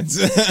have a sense.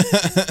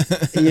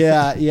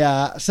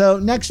 Yeah. So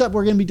next up,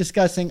 we're going to be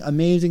discussing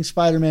Amazing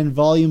Spider-Man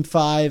Volume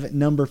 5,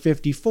 number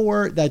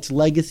 54. That's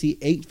Legacy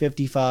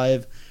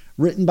 855,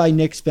 written by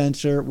Nick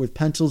Spencer, with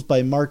pencils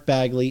by Mark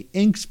Bagley,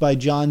 inks by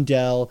John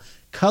Dell,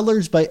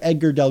 colors by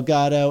Edgar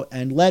Delgado,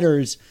 and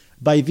letters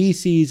by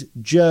VC's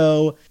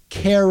Joe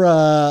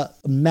Caramagna.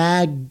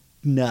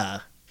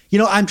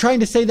 I'm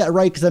trying to say that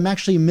right because I'm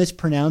actually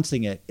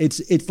mispronouncing it.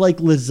 It's like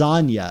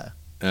lasagna.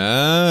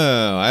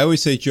 Oh, I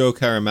always say Joe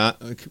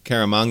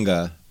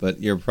Caramanga, but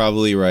you're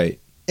probably right.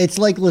 It's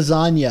like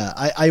lasagna.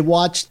 I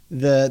watched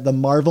the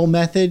Marvel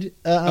Method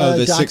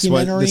the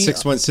documentary. The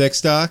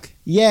 616 doc?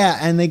 Yeah,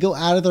 and they go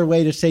out of their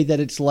way to say that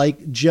it's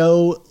like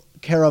Joe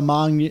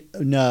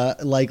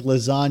Caramagna, like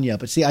lasagna.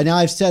 But see, now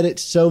I've said it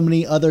so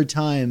many other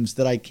times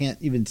that I can't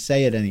even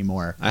say it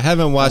anymore. I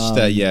haven't watched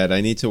that yet.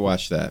 I need to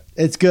watch that.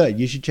 It's good.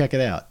 You should check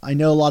it out. I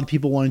know a lot of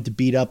people wanted to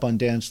beat up on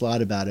Dan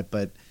Slott about it,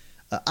 but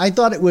I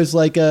thought it was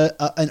like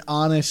an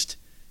honest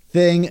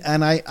thing,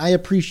 and I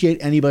appreciate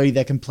anybody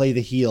that can play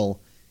the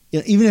heel.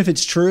 Even if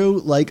it's true,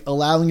 like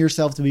allowing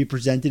yourself to be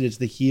presented as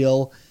the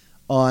heel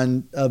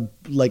on a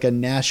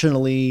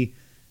nationally,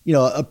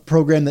 a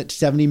program that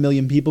 70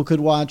 million people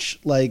could watch,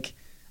 like,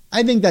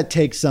 I think that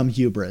takes some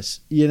hubris,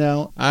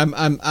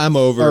 I'm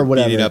over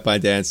beating up on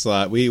Dan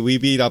Slott. We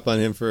beat up on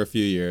him for a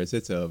few years.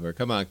 It's over.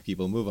 Come on,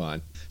 people, move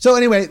on. So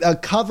anyway, a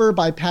cover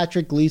by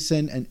Patrick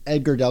Gleason and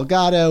Edgar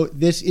Delgado.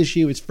 This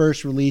issue is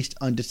first released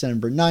on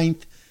December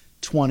 9th,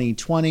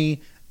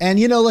 2020. And,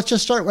 let's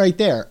just start right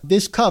there.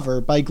 This cover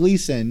by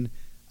Gleason,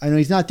 I know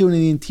he's not doing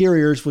any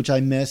interiors, which I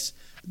miss.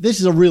 This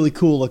is a really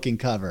cool looking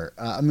cover.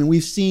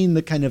 We've seen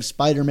the kind of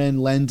Spider-Man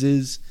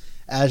lenses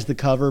as the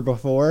cover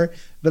before,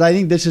 but I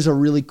think this is a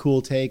really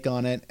cool take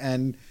on it.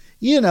 And,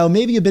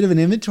 maybe a bit of an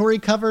inventory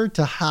cover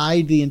to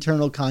hide the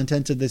internal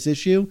contents of this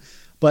issue.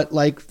 But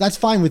that's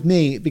fine with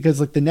me because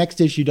the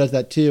next issue does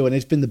that too. And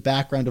it's been the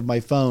background of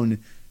my phone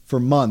for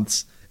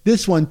months.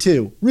 This one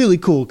too, really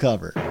cool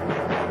cover.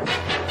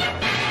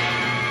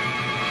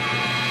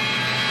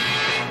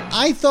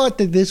 I thought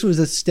that this was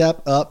a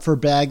step up for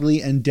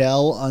Bagley and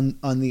Dell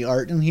on the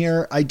art in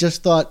here. I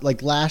just thought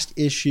last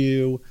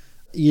issue,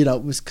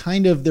 it was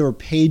kind of, there were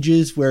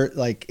pages where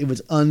it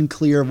was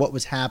unclear what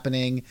was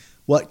happening,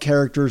 what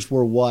characters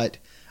were what.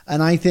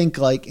 And I think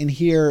in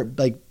here,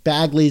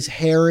 Bagley's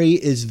Harry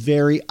is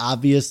very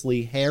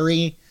obviously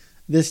Harry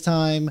this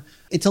time.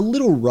 It's a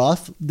little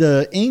rough.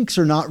 The inks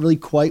are not really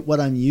quite what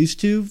I'm used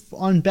to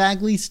on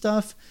Bagley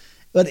stuff.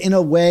 But in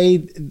a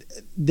way,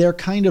 their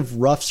kind of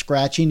rough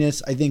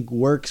scratchiness, I think,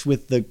 works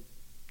with the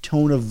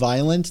tone of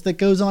violence that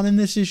goes on in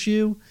this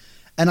issue.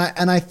 And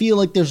I feel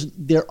like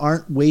there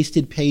aren't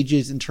wasted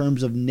pages in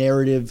terms of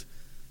narrative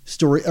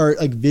story or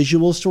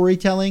visual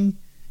storytelling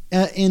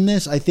in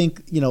this. I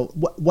think,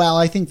 while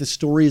I think the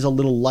story is a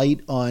little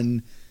light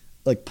on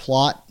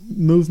plot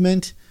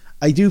movement,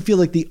 I do feel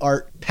like the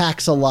art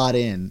packs a lot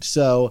in.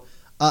 So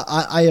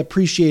I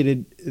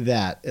appreciated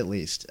that, at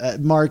least.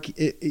 Mark,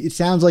 it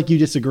sounds like you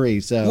disagree.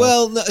 So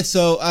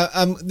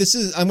I'm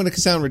going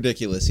to sound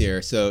ridiculous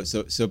here.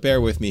 So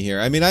bear with me here.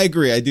 I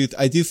agree. I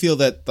do feel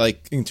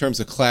that in terms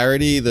of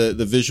clarity, the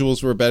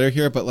visuals were better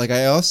here. But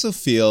I also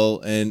feel,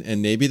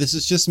 and maybe this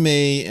is just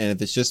me, and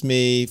if it's just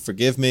me,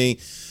 forgive me.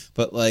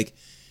 But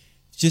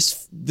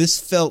just this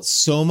felt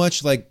so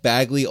much like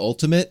Bagley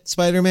Ultimate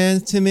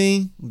Spider-Man to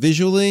me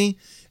visually,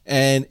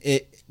 and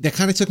that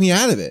kind of took me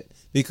out of it.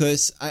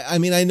 Because, I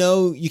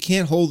know you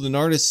can't hold an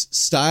artist's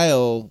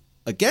style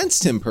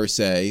against him per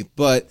se,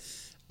 but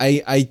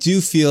I do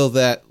feel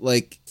that,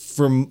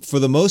 for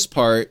the most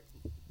part,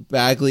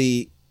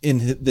 Bagley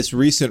in this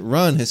recent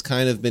run has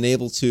kind of been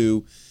able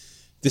to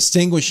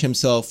distinguish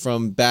himself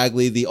from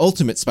Bagley, the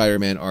Ultimate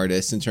Spider-Man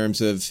artist, in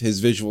terms of his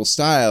visual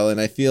style.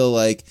 And I feel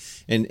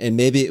and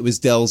maybe it was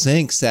Dell's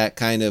inks that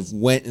kind of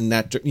went in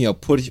that,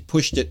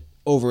 pushed it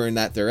over in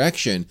that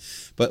direction.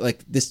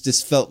 But this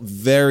just felt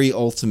very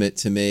Ultimate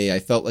to me. I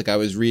felt like I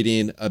was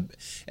reading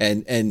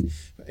and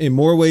in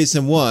more ways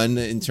than one,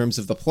 in terms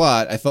of the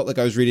plot, I felt like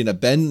I was reading a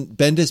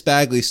Bendis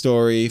Bagley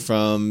story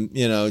from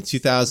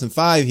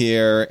 2005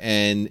 here,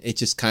 and it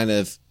just kind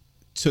of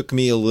took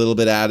me a little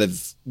bit out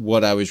of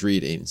what I was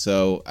reading.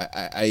 So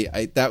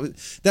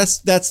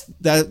that's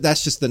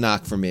just the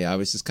knock for me. I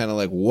was just kind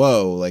of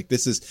whoa,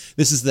 this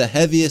is the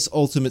heaviest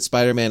Ultimate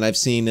Spider-Man I've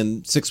seen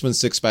in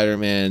 616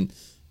 Spider-Man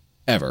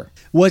ever.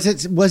 Was it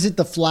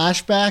the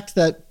flashbacks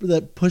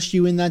that pushed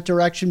you in that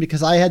direction?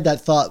 Because I had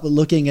that thought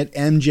looking at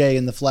MJ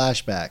in the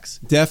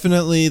flashbacks.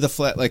 Definitely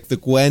the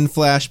Gwen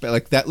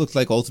flashback, that looked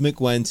like Ultimate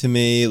Gwen to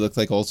me. It looked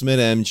like Ultimate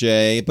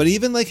MJ, but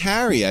even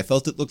Harry, I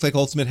felt it looked like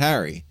Ultimate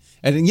Harry.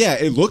 And yeah,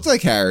 it looked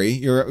like Harry.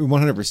 You're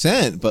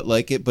 100%, but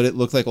it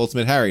looked like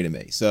Ultimate Harry to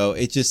me. So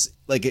it just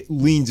it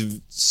leans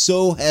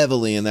so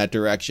heavily in that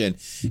direction,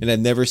 and I've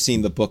never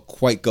seen the book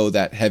quite go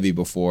that heavy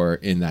before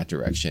in that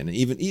direction. And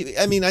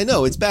even I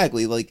know it's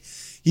Bagley.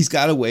 He's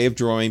got a way of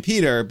drawing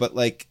Peter, but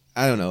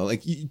I don't know.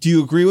 Do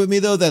you agree with me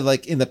though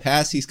that in the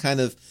past he's kind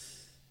of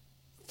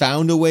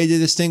found a way to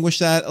distinguish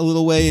that a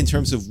little way in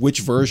terms of which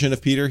version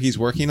of Peter he's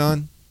working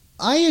on?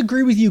 I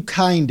agree with you,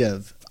 kind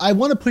of. I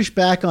want to push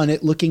back on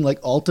it looking like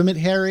Ultimate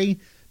Harry,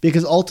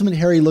 because Ultimate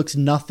Harry looks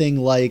nothing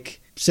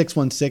like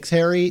 616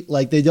 Harry.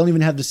 They don't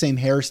even have the same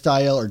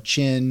hairstyle or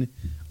chin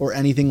or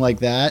anything like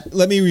that.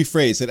 Let me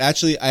rephrase it.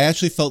 I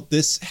actually felt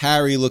this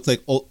Harry looked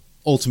like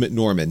Ultimate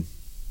Norman.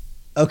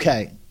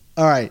 Okay.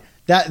 All right.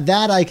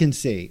 That I can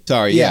see.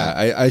 Sorry.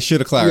 Yeah. I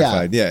should have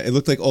clarified. Yeah. It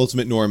looked like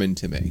Ultimate Norman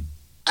to me.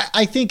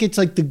 I think it's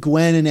the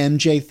Gwen and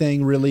MJ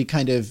thing really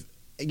kind of,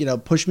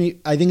 push me.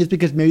 I think it's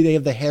because maybe they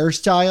have the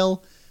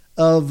hairstyle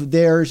of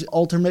their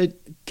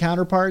ultimate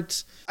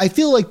counterparts. I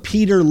feel like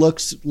Peter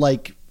looks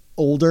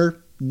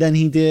older than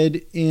he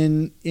did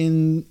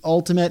in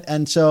Ultimate,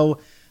 and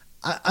so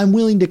I'm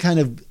willing to kind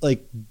of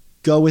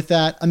go with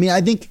that.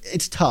 I think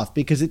it's tough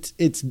because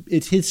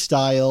it's his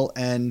style,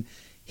 and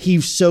he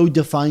so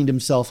defined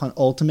himself on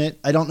Ultimate.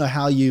 I don't know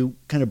how you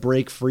kind of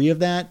break free of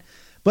that.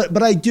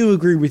 But I do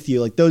agree with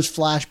you. Those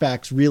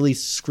flashbacks really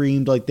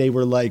screamed like they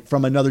were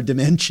from another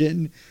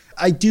dimension.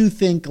 I do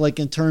think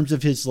in terms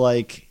of his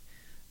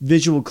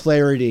visual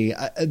clarity,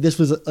 this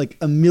was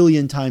a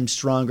million times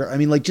stronger.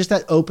 Just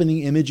that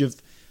opening image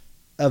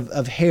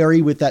of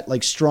Harry with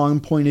that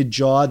strong pointed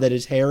jaw that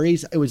is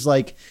Harry's. It was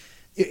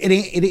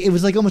it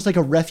was almost like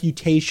a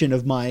refutation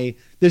of my.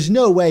 There's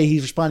no way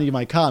he's responding to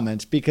my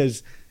comments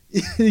because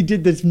he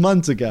did this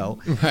months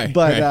ago. Right.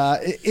 But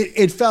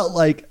it felt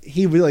like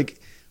he was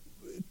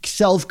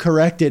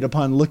self-corrected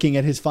upon looking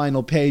at his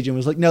final page and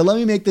was like, no, let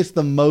me make this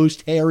the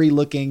most hairy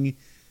looking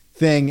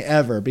thing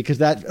ever, because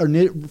that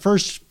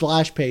first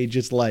splash page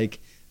is like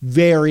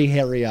very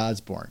Harry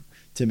Osborn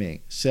to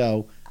me.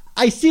 So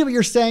I see what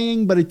you're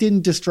saying, but it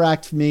didn't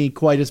distract me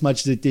quite as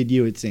much as it did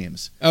you, it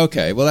seems.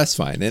 Okay, well, that's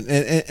fine.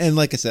 And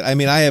like I said, I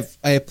mean, I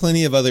have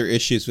plenty of other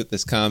issues with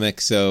this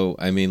comic. So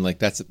I mean, like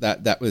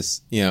that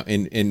was, you know,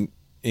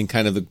 in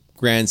kind of the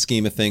grand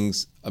scheme of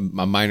things, a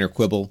minor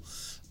quibble.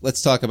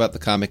 Let's talk about the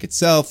comic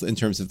itself in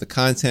terms of the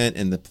content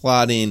and the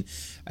plotting.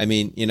 I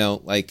mean, you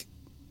know, like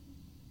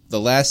the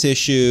last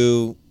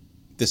issue,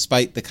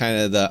 despite the kind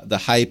of the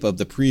hype of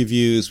the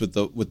previews with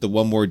the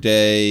One More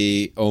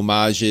Day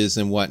homages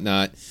and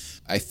whatnot,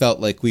 I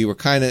felt like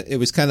it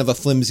was kind of a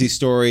flimsy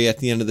story at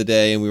the end of the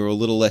day, and we were a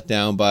little let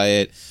down by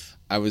it.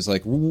 I was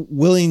like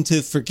willing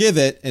to forgive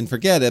it and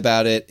forget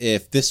about it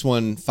if this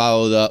one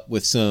followed up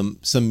with some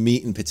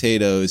meat and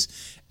potatoes.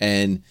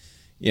 And,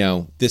 you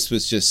know, this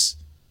was just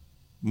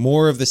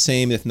more of the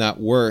same, if not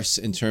worse,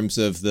 in terms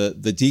of the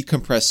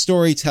decompressed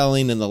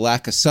storytelling and the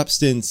lack of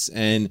substance.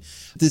 And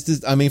this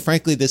is, I mean,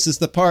 frankly, this is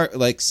the part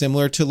like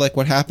similar to like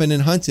what happened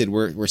in Hunted,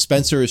 where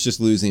Spencer is just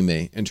losing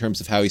me in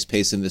terms of how he's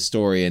pacing this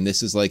story. And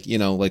this is like, you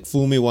know, like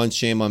fool me once,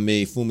 shame on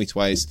me, fool me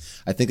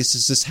twice. I think it's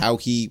just how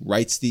he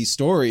writes these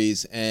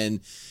stories.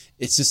 And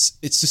it's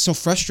just so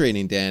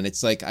frustrating, Dan.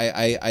 It's like,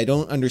 I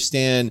don't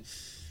understand.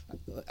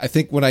 I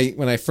think when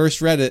I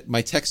first read it,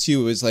 my text to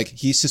you was like,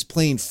 he's just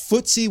playing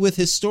footsie with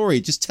his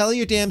story. Just tell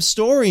your damn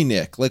story,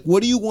 Nick. Like,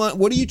 what do you want?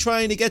 What are you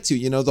trying to get to?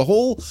 You know, the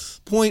whole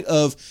point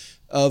of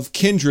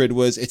Kindred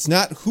was, it's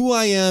not who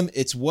I am,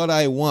 it's what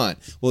I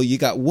want. Well, you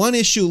got one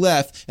issue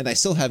left, and I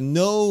still have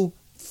no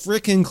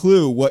freaking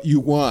clue what you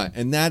want,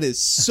 and that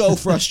is so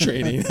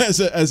frustrating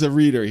as a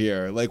reader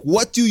here. Like,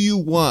 what do you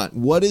want?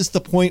 What is the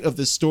point of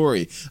the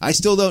story? I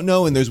still don't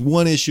know, and there's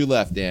one issue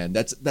left, Dan.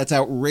 That's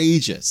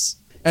outrageous.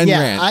 And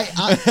yeah,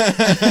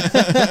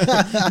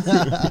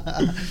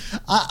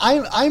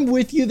 I'm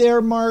with you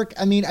there, Mark.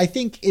 I mean, I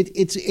think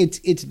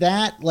it's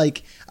that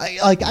like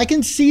I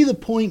can see the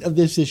point of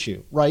this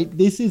issue, right?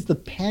 This is the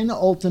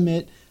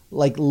penultimate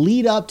like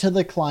lead up to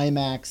the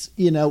climax.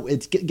 You know,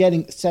 it's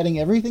setting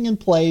everything in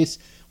place.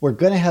 We're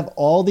going to have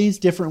all these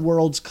different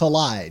worlds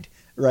collide,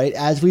 right?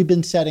 As we've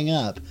been setting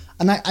up,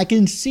 and I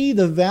can see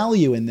the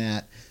value in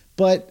that.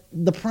 But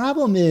the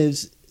problem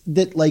is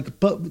that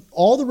but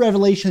all the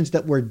revelations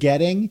that we're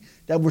getting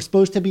that we're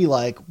supposed to be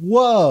like,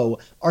 whoa,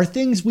 are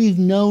things we've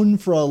known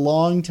for a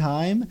long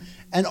time.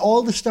 And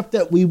all the stuff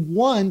that we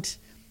want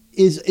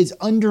is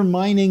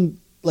undermining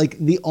like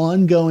the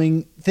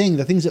ongoing thing,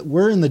 the things that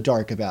we're in the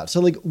dark about. So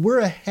like we're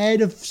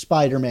ahead of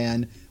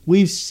Spider-Man.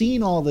 We've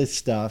seen all this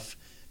stuff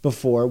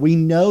before. We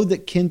know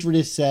that Kindred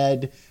has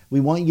said,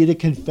 we want you to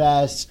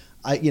confess,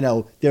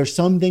 there's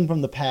something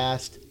from the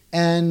past.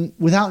 And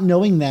without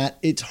knowing that,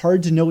 it's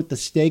hard to know what the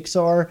stakes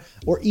are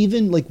or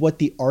even like what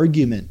the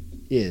argument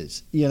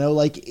is. You know,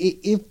 like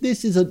if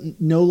this is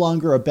no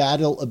longer a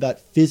battle about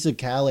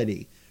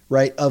physicality,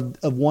 right, of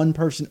one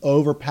person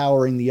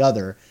overpowering the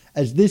other,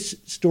 as this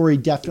story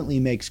definitely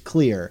makes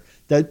clear,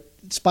 that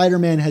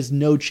Spider-Man has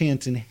no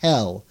chance in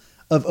hell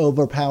of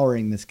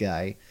overpowering this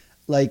guy,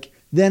 like,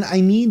 then I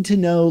need to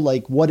know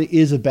like what it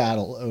is a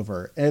battle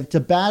over. And if it's a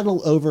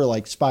battle over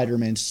like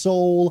Spider-Man's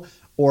soul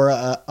or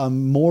a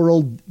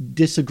moral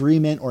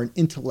disagreement or an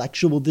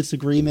intellectual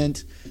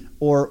disagreement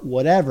or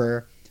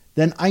whatever,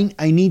 then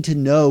I need to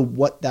know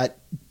what that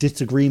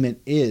disagreement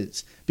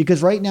is.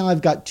 Because right now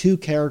I've got two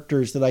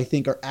characters that I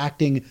think are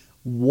acting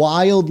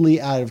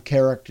wildly out of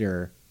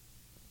character.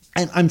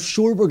 And I'm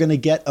sure we're going to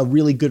get a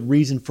really good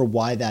reason for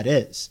why that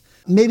is.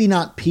 Maybe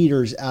not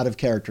Peter's out of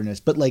characterness,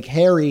 but like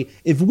Harry,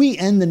 if we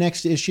end the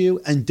next issue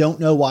and don't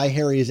know why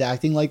Harry is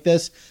acting like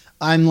this,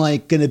 I'm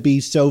like going to be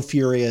so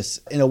furious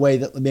in a way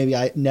that maybe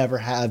I never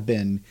have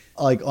been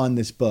like on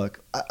this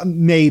book.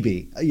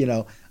 Maybe,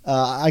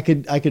 I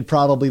could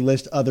probably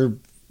list other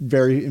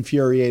very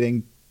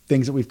infuriating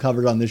things that we've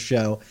covered on this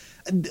show.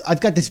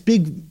 I've got this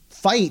big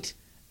fight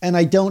and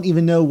I don't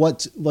even know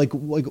what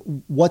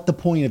the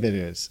point of it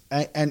is.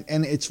 And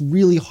it's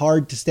really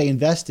hard to stay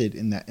invested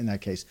in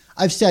that case.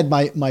 I've said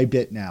my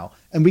bit now,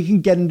 and we can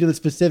get into the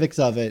specifics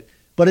of it.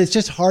 But it's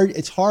just hard.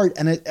 It's hard.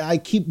 And I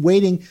keep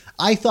waiting.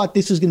 I thought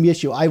this was going to be an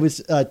issue. I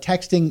was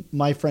texting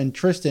my friend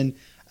Tristan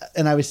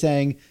and I was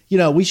saying,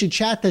 we should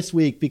chat this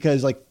week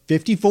because like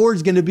 54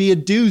 is going to be a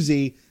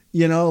doozy,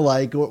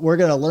 like we're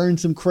going to learn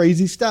some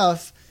crazy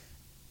stuff.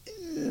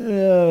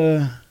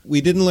 We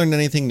didn't learn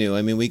anything new.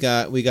 I mean, we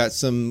got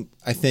some,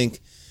 I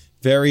think,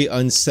 very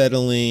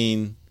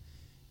unsettling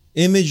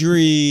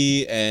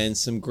imagery and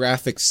some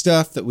graphic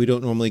stuff that we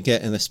don't normally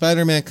get in the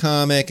Spider-Man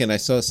comic. And I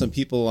saw some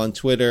people on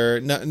Twitter,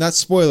 not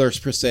spoilers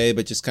per se,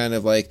 but just kind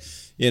of like,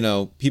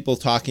 people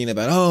talking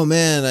about, oh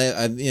man,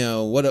 I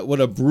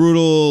what a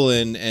brutal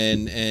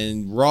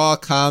and raw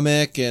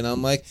comic. And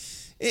I'm like,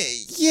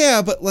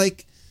 yeah, but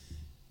like,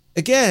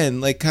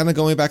 again, like kind of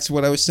going back to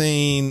what I was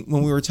saying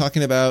when we were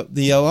talking about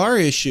the LR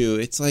issue,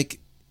 it's like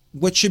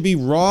what should be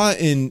raw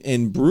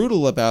and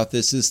brutal about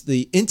this is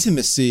the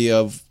intimacy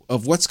of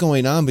of what's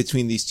going on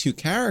between these two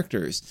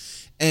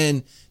characters.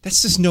 And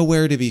that's just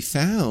nowhere to be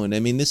found.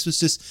 I mean, this was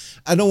just,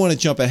 I don't want to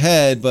jump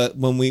ahead, but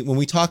when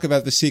we talk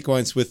about the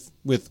sequence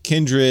with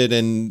Kindred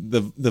and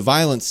the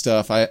violent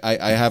stuff, I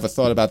have a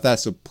thought about that.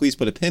 So please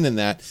put a pin in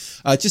that.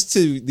 Just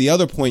to the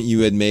other point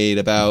you had made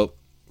about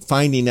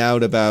finding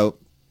out about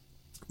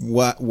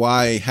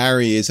why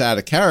Harry is out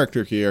of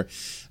character here.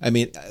 I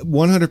mean,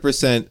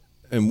 100%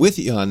 am with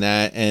you on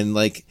that. And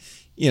like,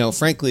 you know,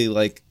 frankly,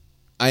 like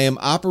I am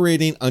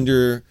operating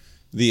under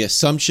the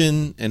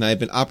assumption, and I've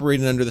been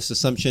operating under this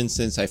assumption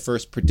since I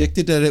first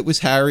predicted that it was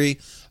Harry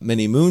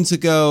many moons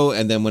ago.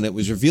 And then when it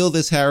was revealed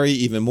as Harry,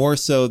 even more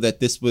so, that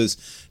this was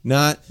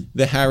not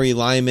the Harry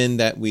Lyman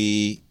that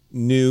we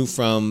knew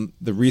from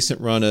the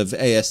recent run of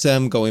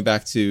ASM going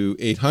back to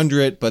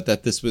 800, but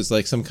that this was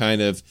like some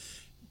kind of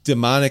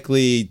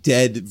demonically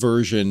dead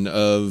version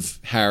of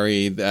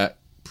Harry that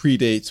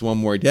predates One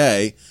More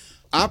Day.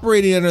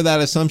 Operating under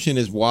that assumption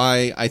is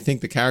why I think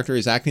the character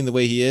is acting the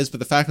way he is. But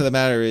the fact of the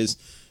matter is,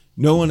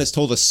 no one has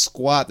told us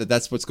squat that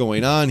that's what's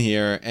going on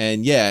here.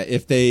 And yeah,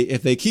 if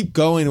they keep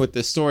going with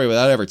this story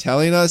without ever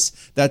telling us,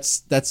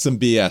 that's some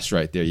BS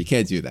right there. You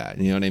can't do that.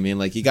 You know what I mean?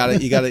 Like you gotta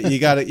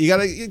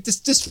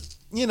just,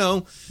 you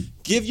know,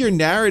 give your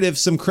narrative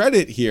some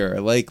credit here.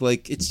 Like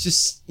it's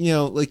just, you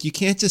know, like you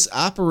can't just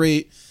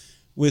operate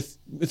with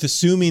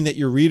assuming that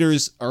your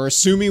readers are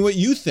assuming what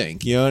you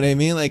think. You know what I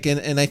mean? Like,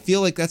 and I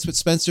feel like that's what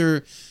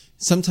Spencer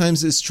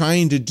sometimes is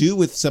trying to do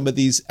with some of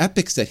these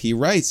epics that he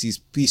writes.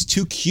 He's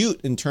too cute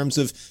in terms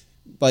of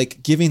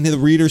like giving the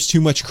readers too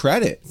much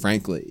credit,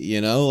 frankly. You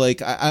know,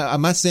 like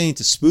I'm not saying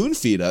to spoon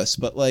feed us,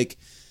 but like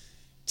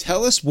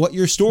tell us what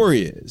your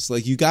story is.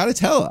 Like you got to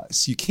tell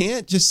us. You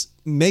can't just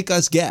make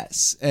us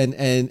guess and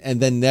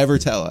then never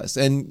tell us.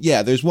 And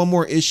yeah, there's one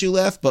more issue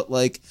left, but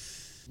like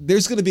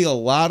there's going to be a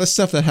lot of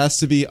stuff that has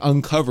to be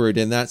uncovered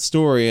in that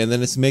story. And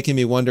then it's making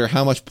me wonder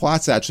how much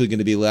plot's actually going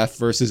to be left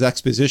versus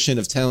exposition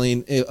of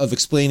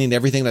explaining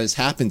everything that has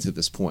happened to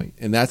this point.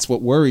 And that's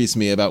what worries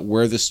me about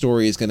where the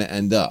story is going to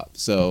end up.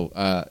 So,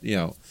 you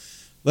know,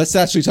 let's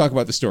actually talk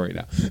about the story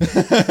now.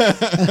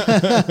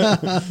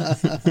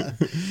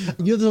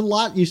 There's a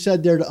lot you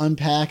said there to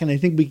unpack, and I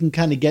think we can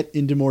kind of get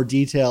into more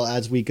detail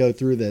as we go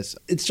through this.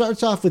 It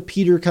starts off with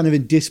Peter kind of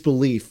in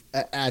disbelief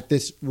at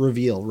this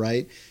reveal,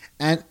 right?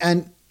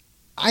 And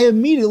I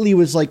immediately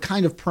was like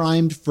kind of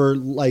primed for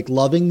like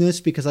loving this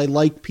because I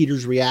liked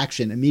Peter's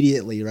reaction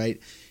immediately, right?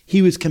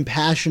 He was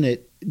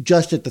compassionate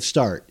just at the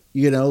start,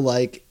 you know,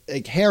 like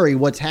Harry,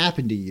 what's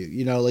happened to you?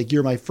 You know, like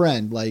you're my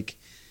friend. Like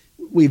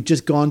we've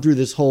just gone through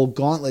this whole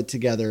gauntlet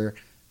together,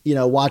 you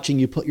know, watching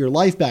you put your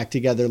life back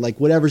together. Like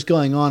whatever's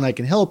going on, I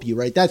can help you,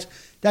 right?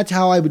 That's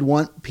how I would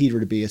want Peter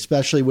to be,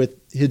 especially with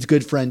his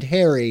good friend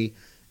Harry,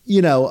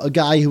 you know, a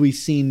guy who we've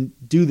seen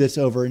do this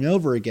over and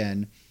over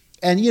again.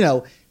 And, you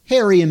know,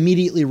 Harry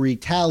immediately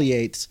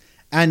retaliates.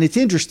 And it's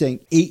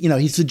interesting.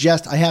 He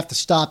suggests, I have to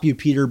stop you,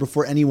 Peter,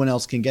 before anyone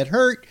else can get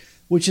hurt,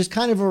 which is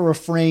kind of a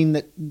refrain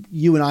that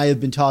you and I have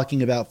been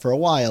talking about for a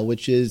while,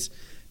 which is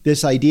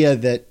this idea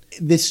that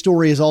this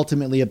story is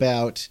ultimately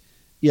about,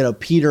 you know,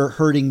 Peter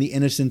hurting the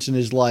innocents in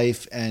his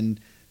life. And,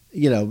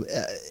 that's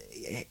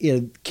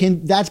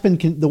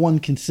been the one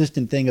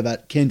consistent thing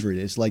about Kindred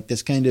is like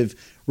this kind of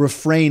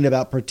refrain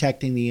about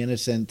protecting the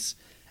innocents.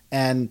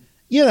 And,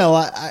 you know,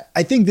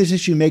 I think this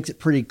issue makes it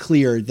pretty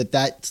clear that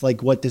that's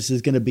like what this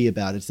is going to be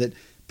about. It's that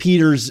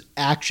Peter's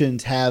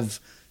actions have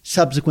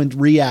subsequent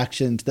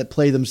reactions that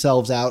play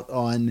themselves out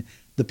on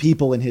the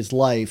people in his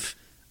life,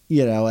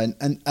 you know,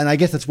 and I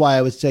guess that's why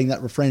I was saying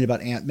that refrain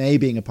about Aunt May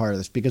being a part of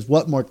this, because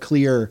what more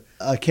clear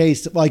a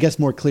case, well, I guess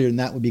more clear than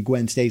that would be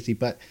Gwen Stacy,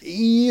 but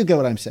you get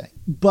what I'm saying.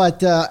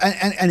 But,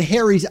 and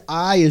Harry's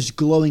eye is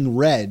glowing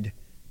red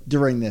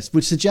during this,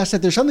 which suggests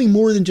that there's something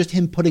more than just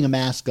him putting a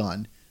mask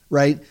on.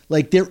 Right?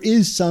 Like there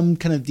is some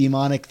kind of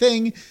demonic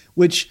thing,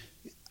 which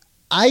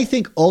I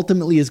think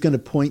ultimately is going to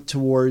point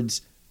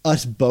towards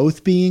us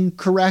both being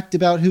correct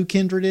about who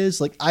Kindred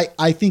is. Like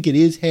I think it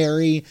is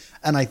Harry,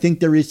 and I think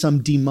there is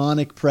some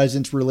demonic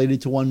presence related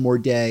to One More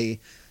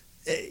Day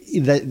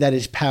that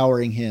is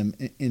powering him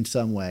in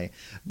some way.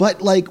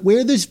 But like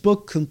where this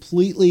book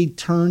completely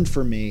turned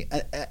for me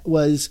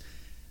was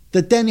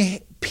that then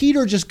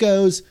Peter just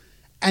goes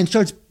and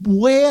starts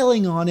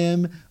wailing on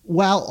him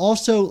while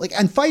also like,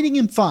 and fighting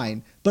him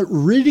fine, but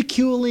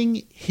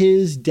ridiculing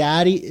his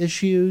daddy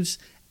issues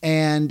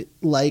and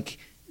like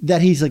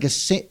that he's like a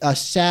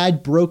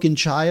sad, broken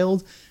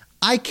child.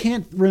 I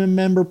can't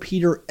remember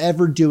Peter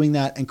ever doing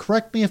that. And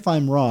correct me if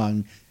I'm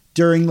wrong,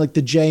 during like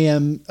the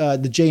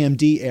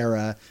JMD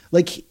era,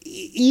 like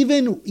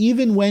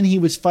even when he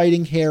was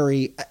fighting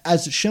Harry,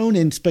 as shown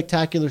in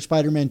Spectacular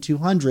Spider-Man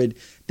 200,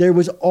 there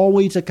was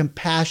always a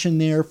compassion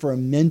there for a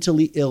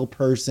mentally ill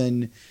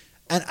person.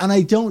 And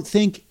I don't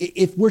think,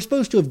 if we're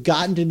supposed to have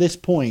gotten to this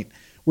point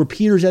where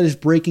Peter's at his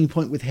breaking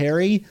point with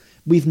Harry,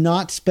 we've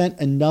not spent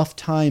enough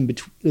time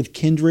with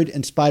Kindred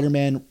and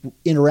Spider-Man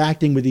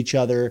interacting with each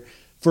other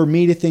for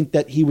me to think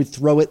that he would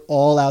throw it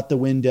all out the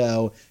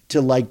window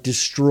to like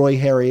destroy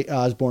Harry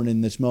Osborn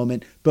in this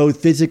moment,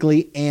 both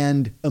physically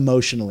and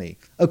emotionally.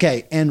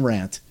 Okay, end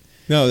rant.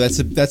 No,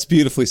 that's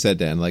beautifully said,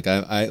 Dan. Like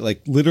I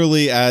like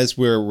literally as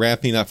we're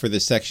wrapping up for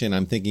this section,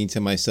 I'm thinking to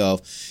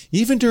myself,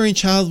 even during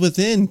Child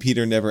Within,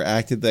 Peter never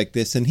acted like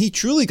this, and he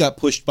truly got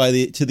pushed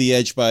to the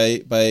edge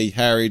by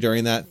Harry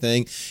during that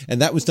thing, and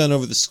that was done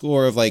over the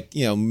score of like,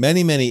 you know,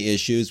 many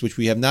issues which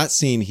we have not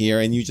seen here,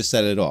 and you just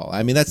said it all.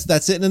 I mean,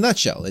 that's it in a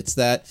nutshell. It's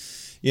that,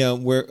 you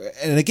know,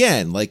 and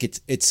again, like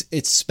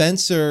it's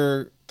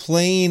Spencer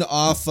playing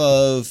off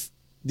of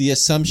the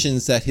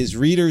assumptions that his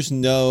readers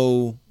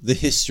know the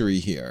history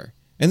here.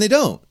 And they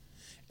don't.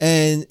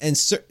 And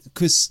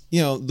because,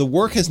 you know, the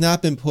work has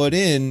not been put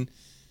in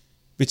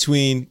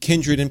between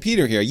Kindred and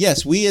Peter here.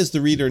 Yes, we as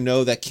the reader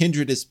know that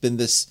Kindred has been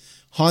this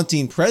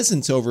haunting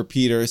presence over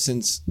Peter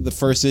since the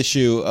first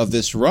issue of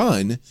this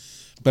run.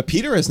 But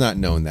Peter has not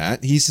known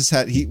that. He's just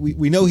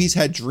we know he's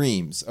had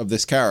dreams of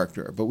this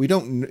character, but we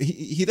don't,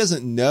 he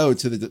doesn't know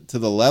to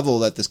the level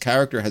that this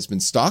character has been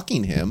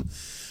stalking him.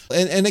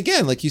 And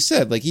again, like you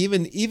said, like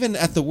even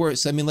at the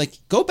worst, I mean, like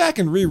go back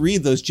and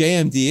reread those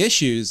JMD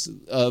issues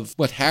of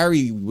what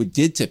Harry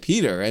did to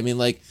Peter. I mean,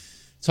 like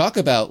talk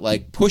about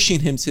like pushing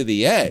him to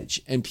the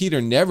edge, and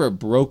Peter never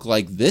broke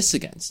like this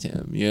against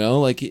him, you know,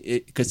 like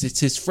because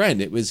it's his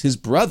friend, it was his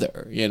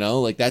brother, you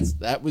know, like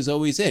that was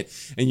always it.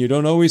 And you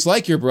don't always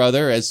like your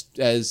brother, as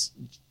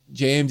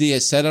JMD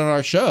has said on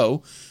our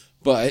show,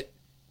 but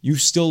you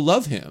still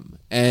love him,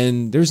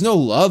 and there's no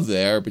love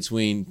there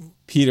between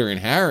Peter and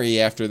Harry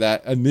after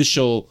that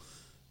initial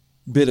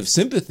bit of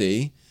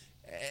sympathy.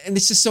 And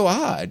it's just so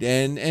odd.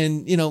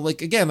 And you know,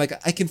 like, again, like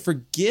I can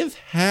forgive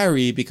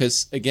Harry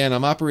because, again,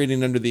 I'm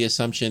operating under the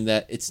assumption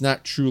that it's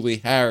not truly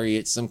Harry.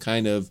 It's some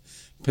kind of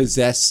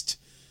possessed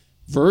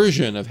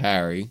version of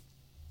Harry.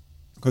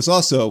 Because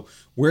also,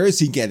 where is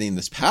he getting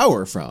this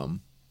power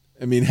from?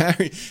 I mean,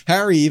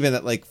 Harry, even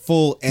at like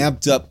full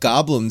amped up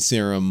goblin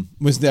serum,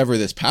 was never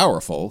this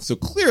powerful. So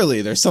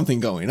clearly there's something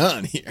going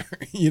on here.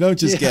 You don't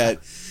just get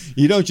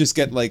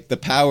like the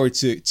power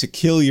to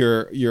kill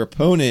your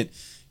opponent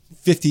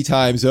 50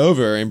 times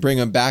over and bring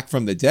him back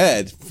from the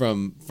dead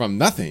from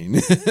nothing.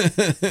 You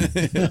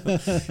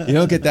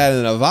don't get that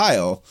in a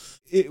vial.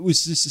 It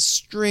was just a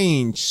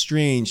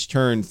strange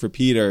turn for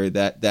Peter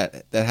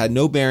that had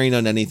no bearing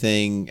on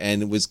anything,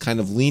 and it was kind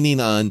of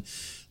leaning on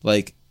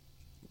like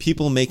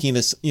people making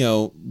this, you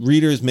know,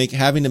 readers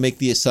having to make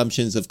the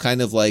assumptions of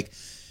kind of like,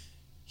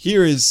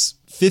 here is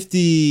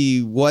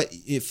 50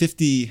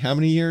 how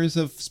many years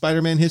of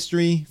Spider-Man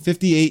history?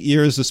 58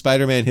 years of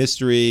Spider-Man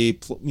history,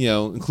 you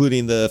know,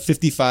 including the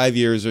 55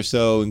 years or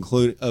so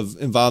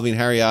involving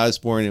Harry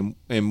Osborn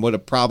and what a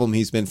problem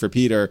he's been for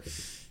Peter.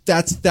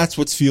 That's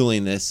what's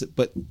fueling this.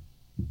 But,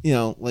 you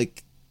know,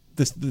 like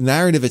the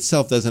narrative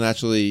itself doesn't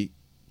actually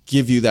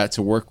give you that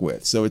to work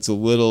with. So it's a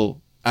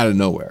little out of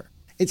nowhere.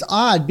 It's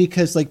odd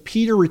because like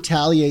Peter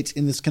retaliates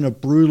in this kind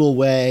of brutal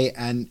way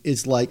and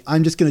is like,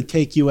 I'm just going to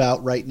take you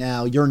out right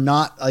now. You're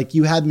not, like,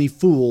 you had me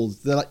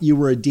fooled that you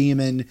were a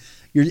demon.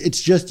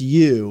 It's just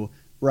you,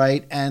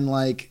 right? And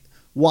like,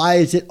 why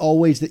is it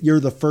always that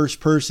you're the first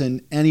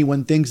person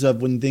anyone thinks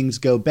of when things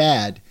go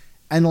bad?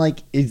 And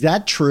like, is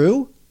that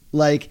true?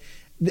 Like,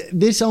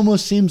 this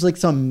almost seems like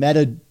some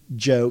meta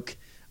joke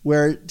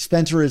where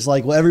Spencer is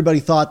like, well, everybody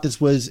thought this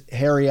was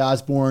Harry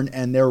Osborn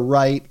and they're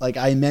right. Like,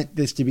 I meant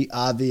this to be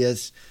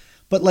obvious.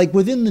 But like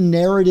within the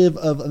narrative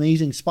of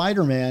Amazing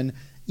Spider-Man,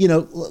 you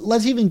know,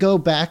 let's even go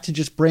back to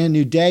just Brand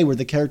New Day where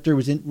the character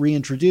was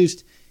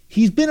reintroduced.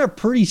 He's been a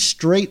pretty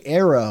straight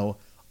arrow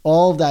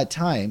all of that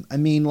time. I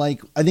mean,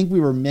 like, I think we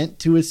were meant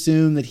to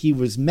assume that he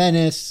was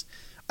Menace.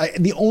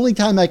 The only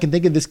time I can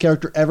think of this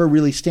character ever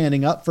really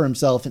standing up for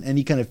himself in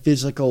any kind of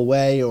physical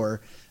way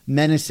or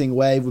menacing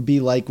way would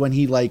be like when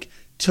he like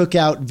took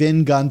out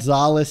Vin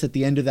Gonzalez at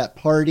the end of that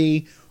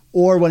party,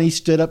 or when he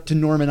stood up to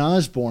Norman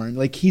Osborn.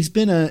 Like, he's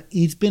been a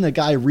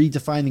guy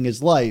redefining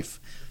his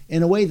life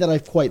in a way that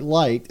I've quite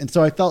liked. And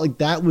so I felt like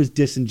that was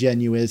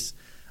disingenuous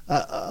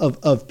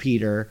of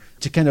Peter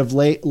to kind of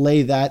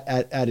lay that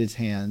at his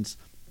hands.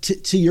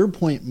 To your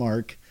point,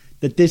 Mark,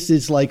 that this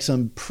is like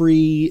some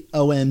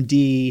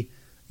pre-OMD,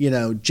 you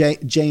know,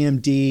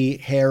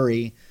 JMD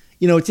Harry.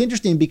 You know, it's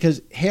interesting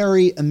because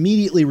Harry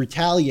immediately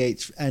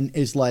retaliates and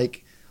is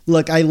like,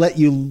 look, I let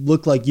you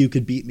look like you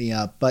could beat me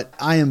up, but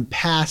I am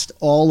past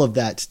all of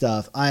that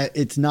stuff.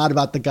 It's not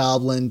about the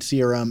goblin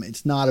serum.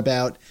 It's not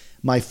about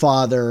my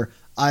father.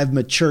 I've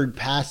matured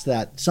past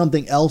that.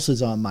 Something else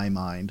is on my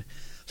mind.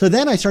 So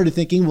then I started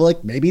thinking, well,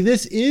 like, maybe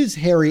this is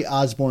Harry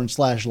Osborn /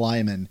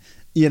 Lyman,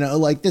 you know,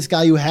 like this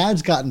guy who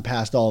has gotten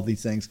past all of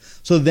these things.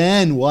 So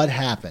then what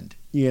happened,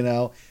 you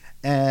know?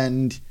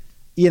 And,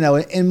 you know,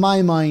 in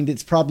my mind,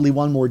 it's probably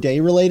One More Day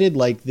related,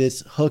 like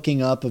this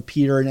hooking up of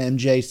Peter and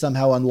MJ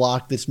somehow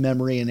unlocked this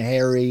memory in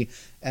Harry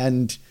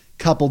and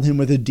coupled him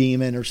with a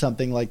demon or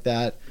something like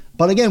that.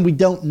 But again, we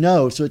don't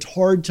know. So it's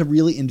hard to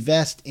really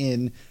invest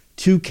in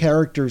two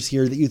characters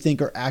here that you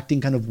think are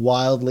acting kind of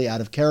wildly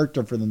out of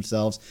character for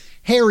themselves.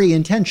 Harry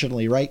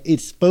intentionally, right?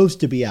 It's supposed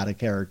to be out of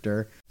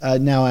character.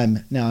 Now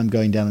I'm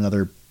going down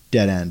another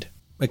dead end.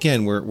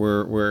 again,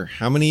 we're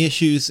how many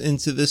issues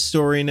into this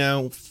story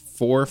now?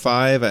 4 or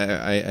 5?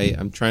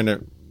 I'm trying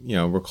to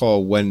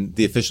recall when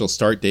the official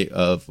start date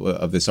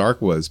of this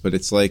arc was, but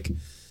it's like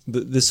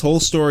this whole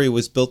story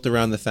was built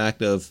around the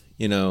fact of,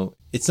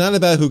 it's not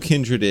about who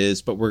Kindred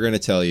is, but we're going to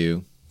tell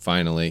you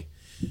finally,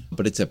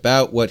 but it's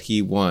about what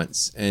he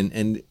wants,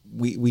 and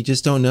we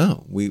just don't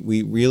know.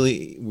 We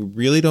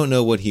really don't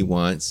know what he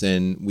wants,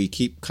 and we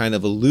keep kind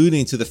of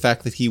alluding to the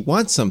fact that he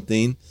wants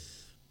something.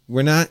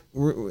 We're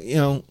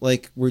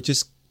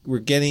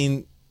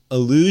getting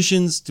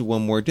allusions to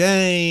One More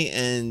Day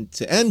and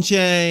to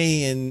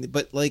MJ,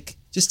 but like,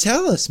 just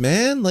tell us,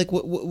 man. Like,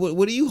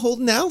 what are you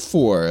holding out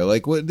for?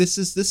 Like, what this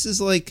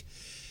is like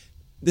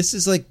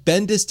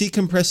Bendis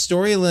decompressed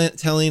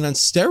storytelling on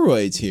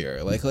steroids here.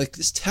 Like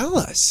just tell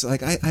us.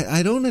 Like,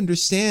 I don't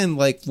understand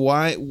like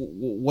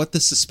what the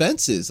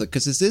suspense is. Like,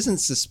 because this isn't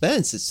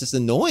suspense. It's just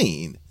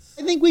annoying.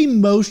 I think we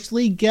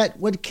mostly get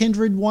what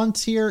Kindred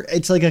wants here.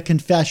 It's like a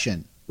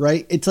confession.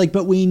 Right? It's like,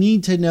 but we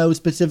need to know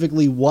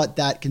specifically what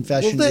that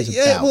confession is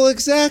about. Yeah, well,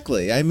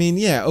 exactly. I mean,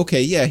 yeah,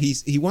 okay, yeah,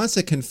 he wants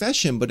a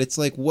confession, but it's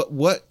like,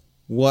 what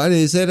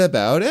is it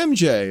about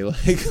MJ?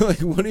 Like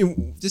what do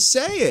you just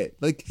say it?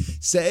 Like,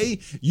 say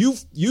you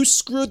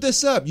screwed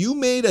this up. You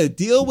made a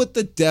deal with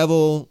the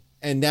devil,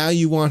 and now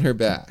you want her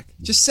back.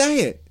 Just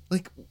say it.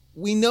 Like,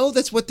 we know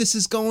that's what this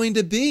is going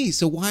to be.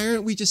 So why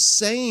aren't we just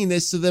saying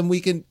this so then we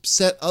can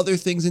set other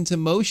things into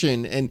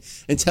motion and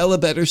tell a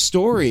better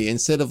story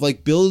instead of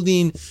like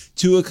building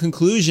to a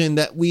conclusion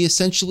that we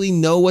essentially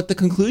know what the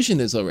conclusion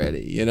is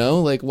already,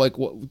 like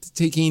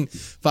taking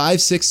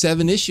 5, 6,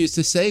 7 issues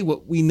to say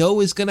what we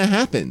know is going to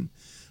happen.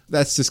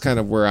 That's just kind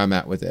of where I'm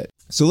at with it.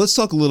 So let's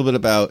talk a little bit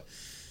about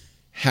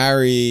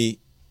Harry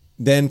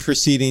then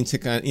proceeding to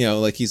kind of,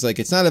 like, he's like,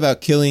 it's not about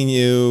killing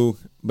you,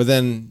 but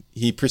then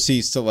he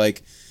proceeds to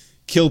like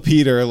kill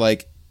Peter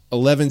like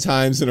 11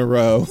 times in a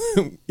row,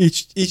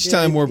 each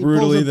time more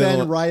brutally than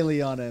Ben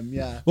Reilly on him.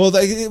 Yeah. Well,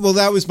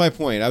 that was my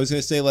point. I was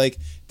going to say like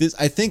this.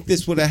 I think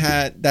this would have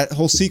had that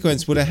whole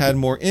sequence would have had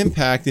more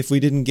impact if we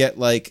didn't get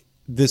like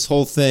this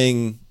whole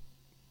thing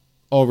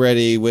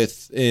already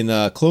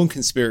in Clone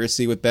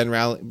Conspiracy with Ben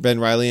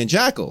Reilly and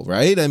Jackal,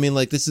 right? I mean,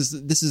 like this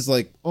is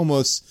like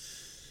almost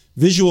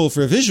visual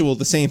for visual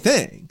the same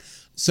thing.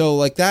 So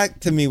like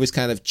that to me was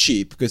kind of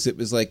cheap because it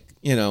was like,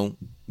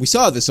 we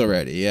saw this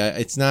already.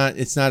 It's not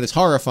as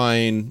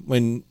horrifying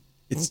when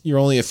you're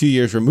only a few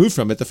years removed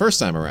from it the first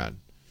time around.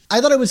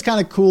 I thought it was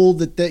kind of cool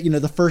that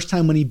the first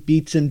time when he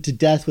beats him to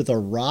death with a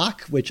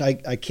rock, which I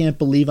can't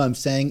believe I'm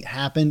saying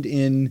happened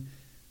in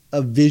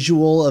a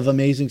visual of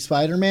Amazing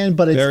Spider-Man,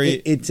 but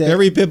it's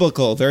very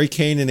biblical, very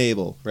Cain and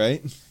Abel,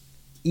 right?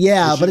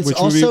 Yeah, but it's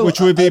also which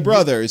would be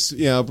brothers,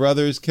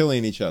 brothers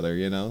killing each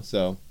other,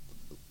 so.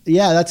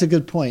 Yeah, that's a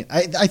good point.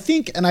 I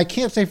think, and I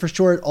can't say for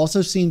sure, it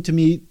also seemed to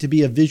me to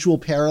be a visual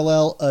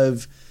parallel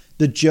of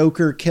the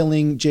Joker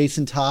killing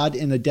Jason Todd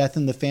in A Death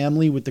in the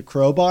Family with the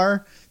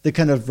crowbar, the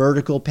kind of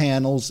vertical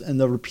panels and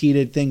the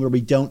repeated thing where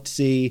we don't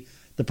see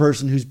the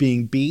person who's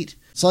being beat.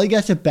 So I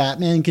guess if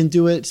Batman can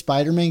do it,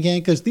 Spider-Man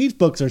can, because these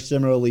books are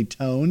similarly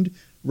toned,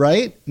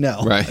 right?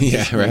 No. Right,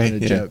 yeah, right. A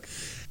joke.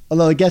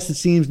 Although I guess it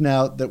seems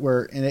now that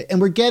we're in it,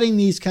 and we're getting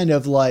these kind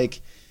of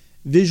like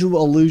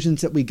visual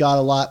illusions that we got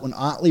a lot when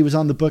Otley was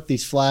on the book,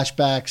 these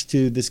flashbacks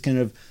to this kind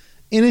of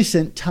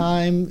innocent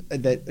time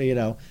that,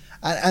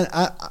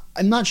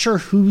 I'm not sure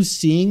who's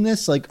seeing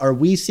this. Like, are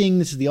we seeing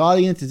this as the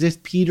audience? Is this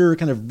Peter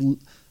kind of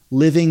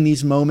living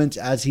these moments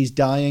as he's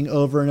dying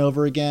over and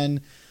over again?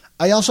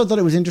 I also thought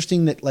it was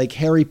interesting that like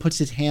Harry puts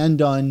his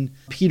hand on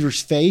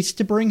Peter's face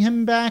to bring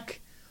him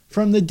back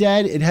from the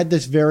dead. It had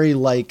this very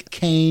like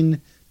Cain,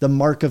 the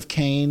mark of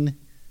Cain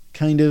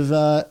kind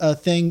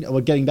of thing. Well,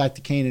 getting back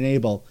to Cain and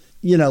Abel.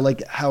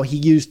 Like how he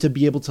used to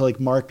be able to like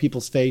mark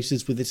people's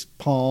faces with his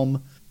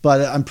palm, but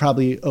I'm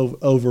probably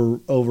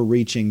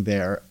overreaching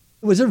there.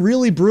 It was a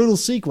really brutal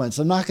sequence.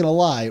 I'm not going to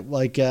lie.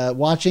 Like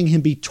watching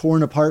him be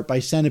torn apart by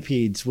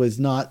centipedes was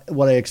not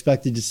what I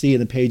expected to see in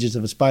the pages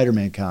of a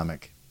Spider-Man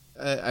comic.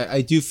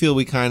 I do feel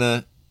we kind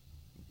of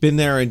been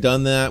there and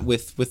done that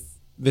with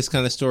this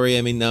kind of story.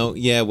 I mean, no,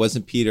 yeah, it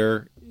wasn't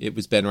Peter. It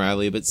was Ben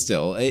Reilly, but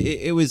still,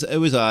 it was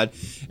odd,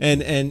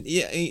 and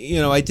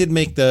yeah, I did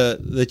make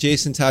the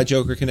Jason Todd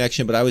Joker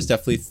connection, but I was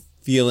definitely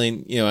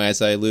feeling,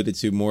 as I alluded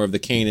to, more of the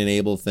Cain and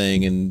Abel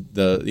thing and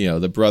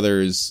the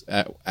brothers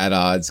at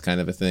odds kind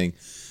of a thing.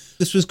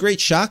 This was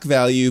great shock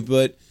value,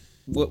 but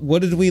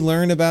what did we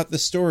learn about the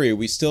story?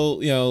 We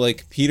still,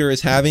 like Peter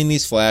is having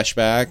these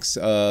flashbacks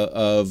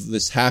of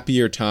this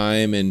happier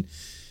time, and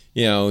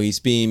he's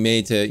being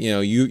made to,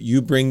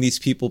 you bring these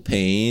people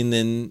pain,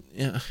 and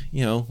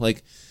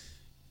like.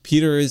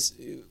 Peter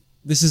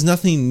this is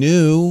nothing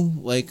new.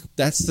 Like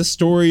that's the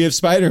story of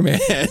Spider-Man.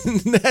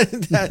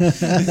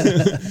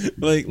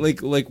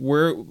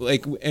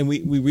 And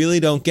we really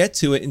don't get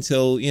to it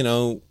until,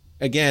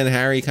 again,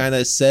 Harry kind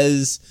of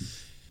says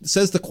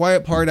the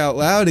quiet part out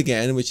loud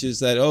again, which is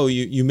that, oh,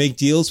 you make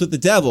deals with the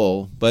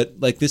devil. But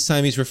like this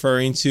time he's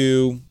referring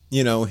to,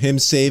 him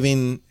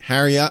saving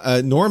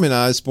Norman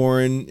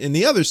Osborn in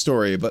the other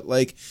story. But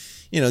like,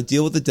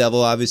 deal with the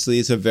devil obviously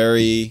is a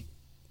very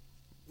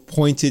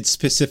pointed,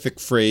 specific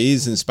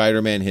phrase in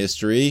Spider-Man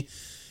history.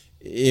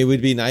 It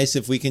would be nice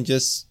if we can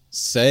just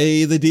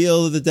say the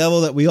deal of the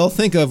devil that we all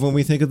think of when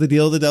we think of the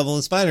deal of the devil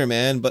in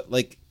Spider-Man, but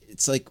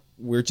it's like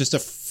we're just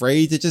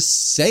afraid to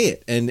just say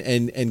it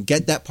and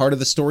get that part of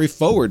the story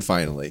forward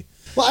finally.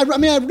 Well, I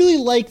mean, I really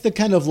like the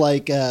kind of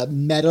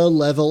meta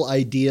level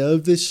idea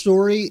of this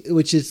story,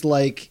 which is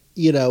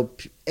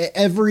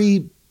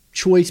every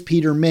choice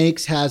Peter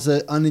makes has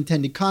an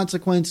unintended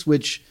consequence,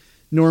 which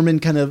Harry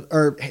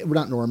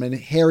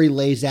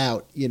lays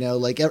out,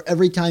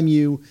 every time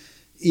you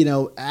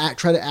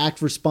try to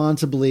act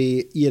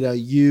responsibly,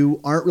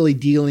 you aren't really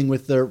dealing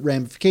with the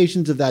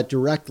ramifications of that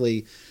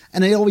directly.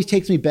 And it always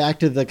takes me back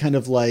to the kind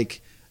of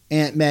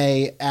Aunt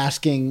May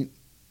asking,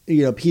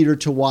 Peter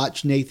to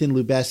watch Nathan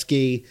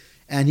Lubezki,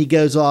 and he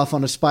goes off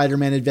on a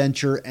Spider-Man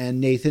adventure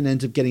and Nathan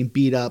ends up getting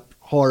beat up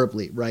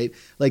horribly, right?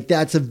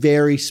 That's a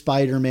very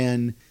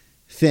Spider-Man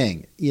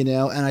thing,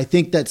 and I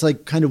think that's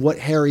kind of what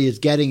Harry is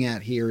getting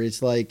at here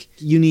is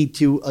you need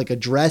to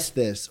address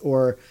this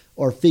or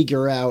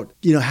figure out,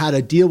 how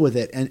to deal with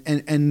it.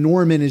 And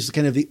Norman is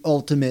kind of the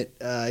ultimate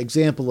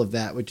example of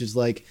that, which is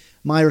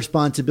my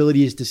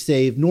responsibility is to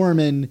save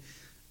Norman,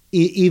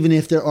 even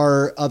if there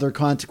are other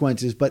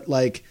consequences. But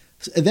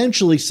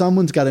eventually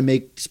someone's got to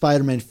make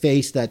Spider-Man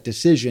face that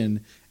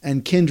decision,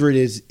 and Kindred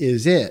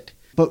is it.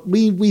 But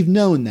we've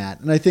known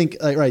that. And I think,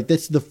 right,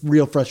 that's the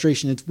real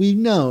frustration. We've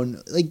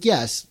known,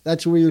 yes,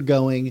 that's where you're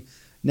going.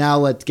 Now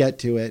let's get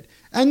to it.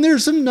 And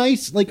there's some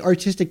nice,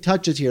 artistic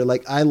touches here.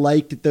 I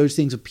liked that those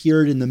things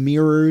appeared in the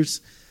mirrors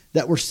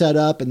that were set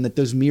up and that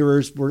those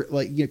mirrors were,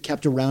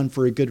 kept around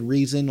for a good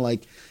reason.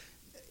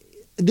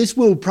 This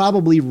will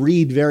probably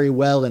read very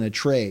well in a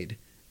trade,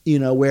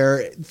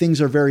 where things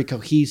are very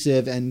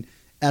cohesive and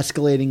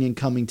escalating and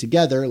coming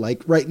together.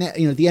 Right now,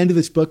 at the end of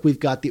this book, we've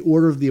got the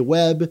Order of the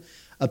Web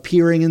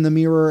appearing in the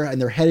mirror, and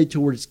they're headed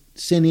towards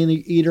Sin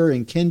Eater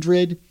and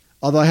Kindred.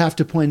 Although I have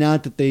to point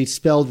out that they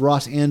spelled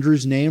Ross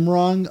Andrews' name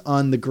wrong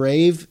on the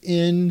grave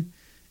in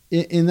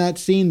that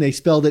scene. They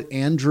spelled it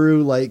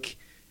Andrew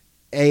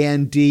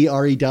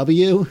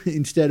Andrew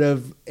instead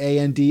of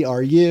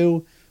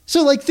Andru.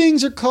 So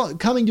things are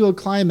coming to a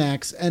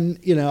climax, and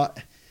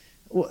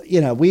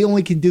we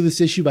only can do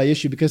this issue by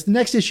issue because the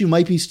next issue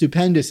might be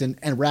stupendous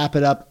and wrap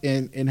it up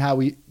in how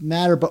we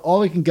matter. But all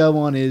we can go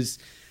on is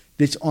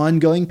this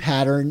ongoing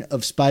pattern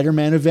of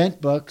Spider-Man event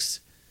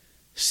books,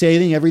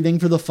 saving everything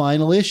for the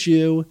final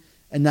issue,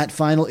 and that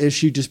final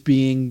issue just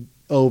being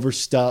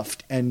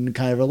overstuffed and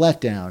kind of a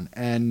letdown.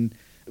 And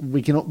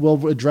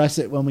we'll address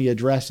it when we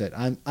address it.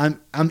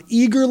 I'm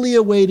eagerly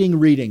awaiting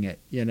reading it.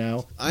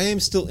 I am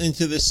still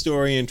into this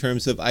story in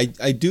terms of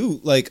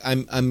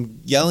I'm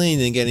yelling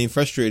and getting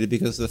frustrated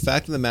because the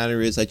fact of the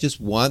matter is I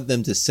just want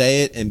them to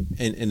say it and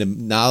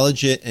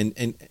acknowledge it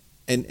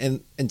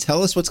and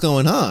tell us what's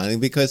going on,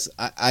 because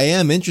I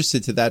am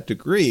interested to that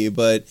degree.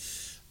 But,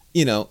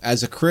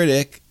 as a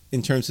critic,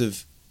 in terms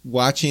of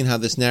watching how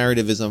this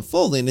narrative is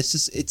unfolding,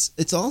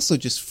 it's also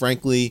just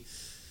frankly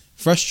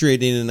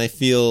frustrating, and I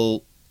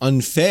feel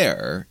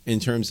unfair in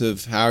terms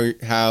of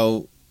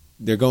how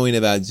they're going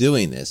about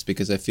doing this,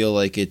 because I feel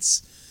like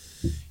it's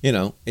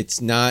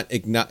not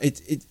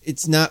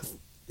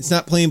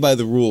playing by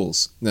the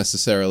rules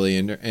necessarily,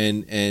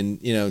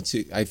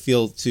 I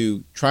feel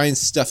to try and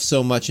stuff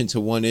so much into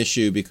one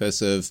issue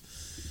because of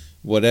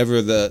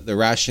whatever the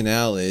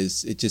rationale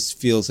is, it just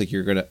feels like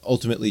you're going to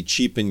ultimately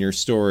cheapen your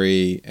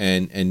story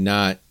and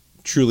not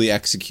truly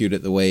execute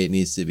it the way it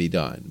needs to be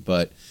done.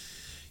 But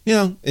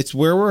it's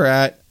where we're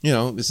at.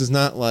 This is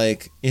not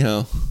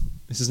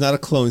this is not a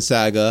Clone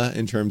Saga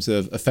in terms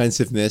of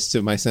offensiveness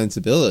to my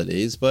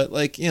sensibilities, but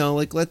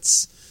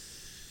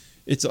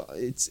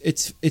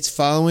it's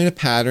following a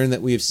pattern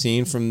that we have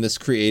seen from this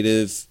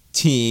creative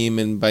team.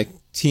 And by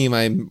team,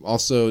 I'm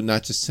also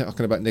not just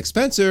talking about Nick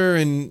Spencer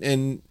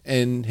and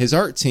his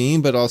art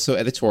team, but also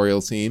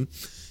editorial team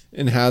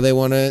and how they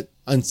want to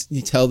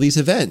tell these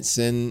events.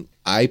 And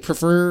I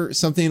prefer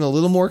something a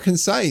little more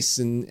concise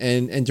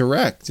and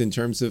direct in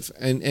terms of,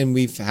 and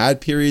we've had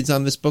periods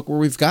on this book where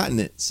we've gotten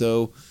it.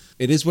 So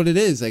it is what it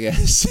is, I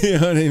guess. You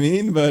know what I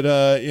mean? But,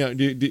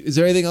 is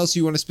there anything else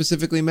you want to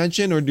specifically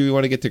mention, or do we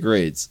want to get to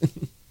grades?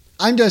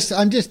 I'm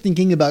just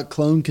thinking about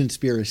Clone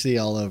Conspiracy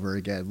all over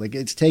again.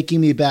 It's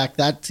taking me back.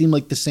 That seemed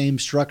like the same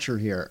structure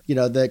here.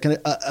 The kind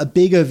of a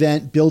big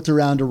event built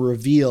around a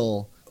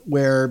reveal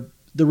where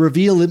the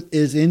reveal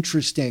is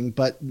interesting,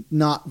 but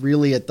not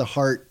really at the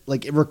heart.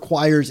 It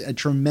requires a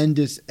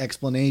tremendous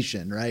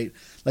explanation, right?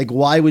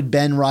 Why would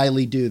Ben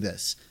Reilly do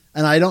this?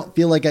 And I don't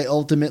feel like I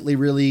ultimately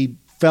really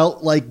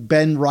felt like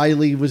Ben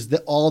Reilly was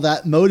all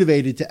that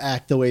motivated to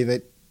act the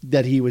way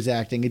that he was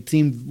acting. It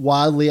seemed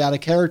wildly out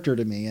of character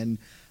to me. And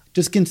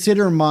just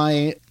consider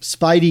my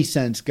Spidey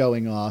sense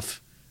going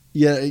off,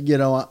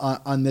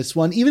 on this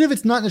one, even if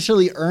it's not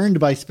necessarily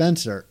earned by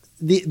Spencer.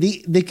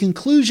 The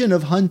conclusion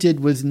of Hunted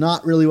was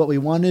not really what we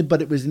wanted,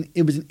 but it was an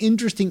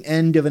interesting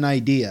end of an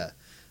idea.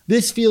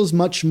 This feels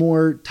much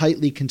more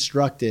tightly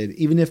constructed,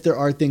 even if there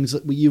are things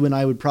that you and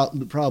I would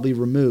probably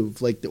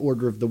remove, like the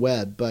order of the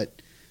web.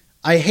 But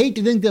I hate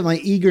to think that my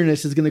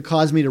eagerness is going to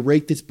cause me to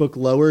rate this book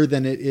lower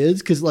than it is,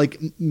 because like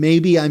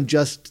maybe I'm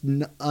just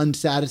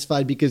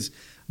unsatisfied because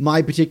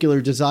my particular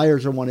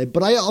desires are wanted.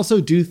 But I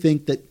also do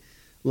think that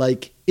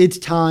like it's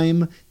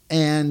time,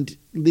 and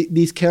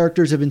these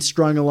characters have been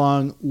strung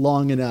along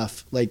long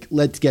enough. Like,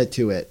 let's get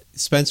to it.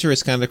 Spencer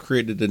has kind of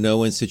created a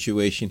no-win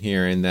situation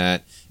here in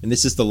that, and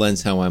this is the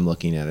lens how I'm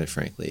looking at it,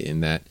 frankly,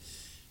 in that,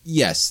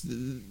 yes,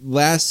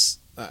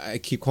 I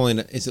keep calling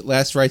it, is it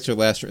Last Rites or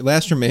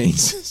Last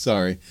Remains?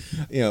 Sorry.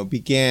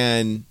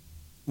 Began,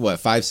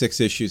 5-6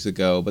 issues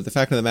ago. But the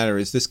fact of the matter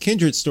is this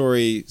Kindred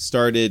story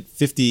started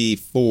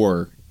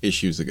 54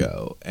 issues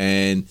ago.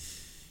 And,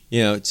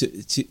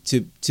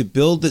 to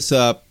build this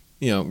up,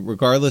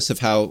 regardless of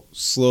how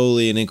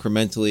slowly and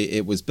incrementally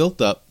it was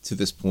built up to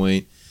this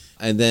point,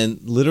 and then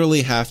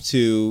literally have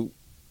to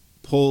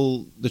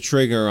pull the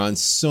trigger on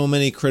so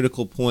many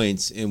critical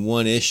points in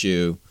one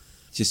issue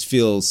just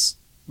feels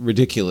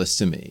ridiculous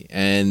to me.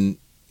 And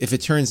if it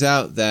turns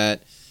out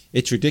that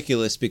it's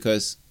ridiculous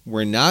because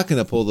we're not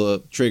going to pull the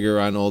trigger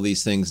on all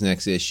these things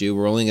next issue,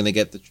 we're only going to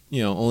get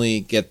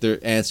the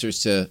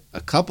answers to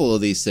a couple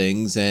of these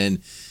things, and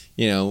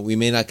we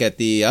may not get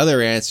the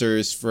other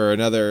answers for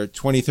another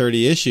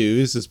 20-30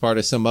 issues as part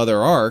of some other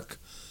arc,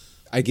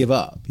 I give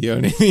up. You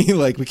know what I mean?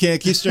 Like, we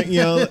can't keep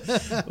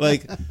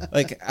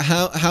like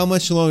how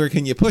much longer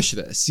can you push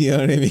this? You know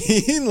what I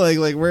mean?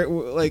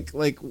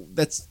 like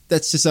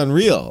that's just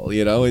unreal,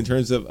 in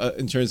terms of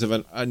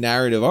a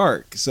narrative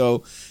arc.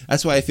 So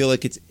that's why I feel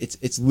like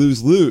it's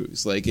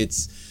lose-lose. Like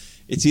it's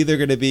either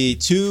going to be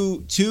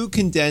too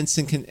condensed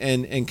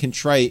and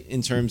contrite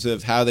in terms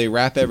of how they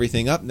wrap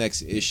everything up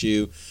next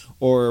issue,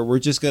 or we're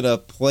just going to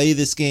play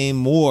this game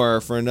more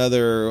for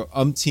another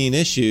umpteen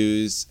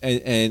issues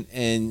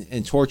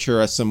and torture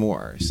us some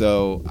more.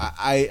 So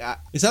I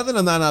it's not that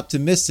I'm not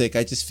optimistic.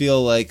 I just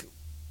feel like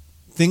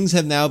things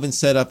have now been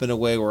set up in a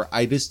way where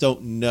I just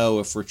don't know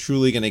if we're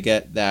truly going to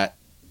get that,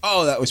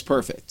 oh, that was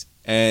perfect.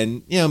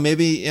 And,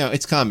 maybe,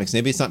 it's comics.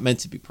 Maybe it's not meant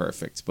to be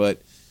perfect.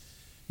 But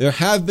there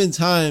have been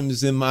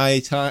times in my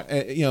time,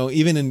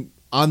 even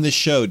on this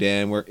show,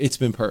 Dan, where it's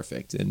been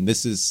perfect, and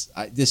this is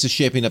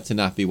shaping up to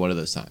not be one of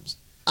those times.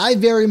 I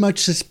very much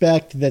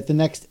suspect that the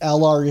next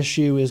LR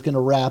issue is going to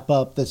wrap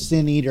up the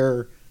Sin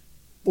Eater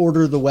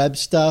Order of the Web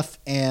stuff,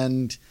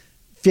 and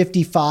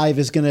 55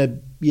 is going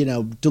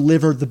to,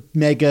 deliver the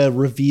mega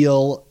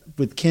reveal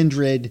with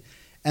Kindred,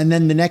 and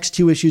then the next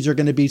 2 issues are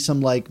going to be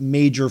some like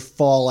major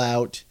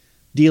fallout,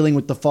 dealing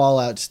with the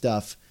fallout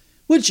stuff.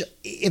 Which,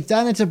 if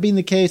that ends up being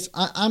the case,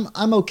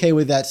 I'm okay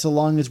with that, so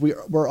long as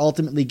we're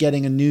ultimately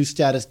getting a new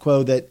status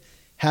quo that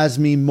has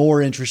me more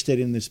interested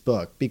in this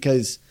book,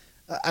 because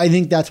I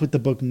think that's what the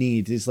book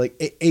needs, is like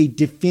a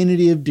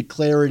definitive,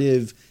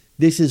 declarative,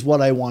 this is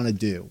what I want to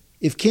do.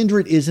 If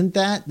Kindred isn't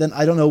that, then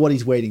I don't know what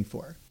he's waiting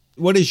for.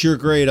 What is your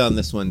grade on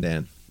this one,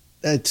 Dan?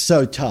 It's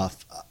so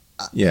tough.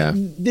 Yeah.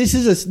 This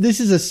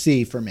is a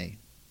C for me.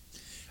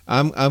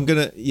 I'm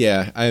gonna,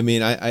 yeah. I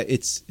mean,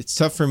 it's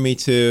tough for me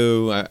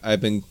too.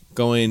 I've been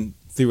going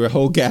through a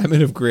whole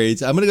gamut of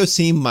grades. I'm gonna go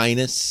C-,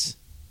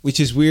 which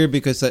is weird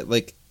because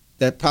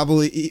that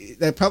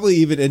probably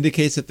even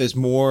indicates that there's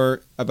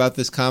more about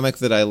this comic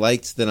that I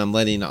liked than I'm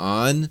letting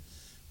on.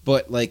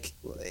 But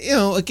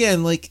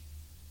again,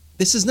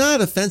 this is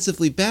not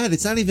offensively bad.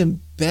 It's not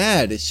even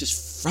bad. It's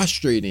just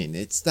frustrating.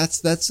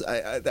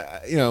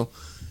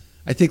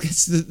 I think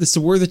that's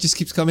the word that just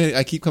keeps coming.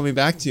 I keep coming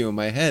back to in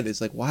my head.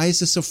 It's like, why is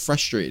this so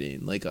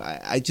frustrating? Like,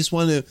 I just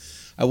want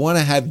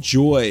to have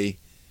joy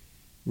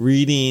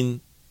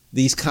reading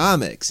these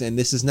comics, and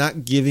this is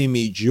not giving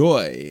me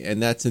joy,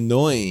 and that's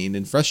annoying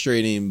and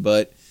frustrating.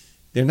 But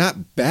they're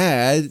not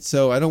bad,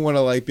 so I don't want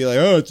to be like,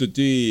 oh, it's a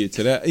D, it's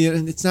an F.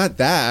 It's not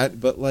that,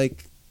 but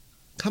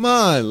come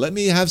on, let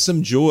me have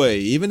some joy,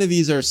 even if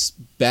these are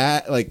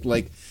bad,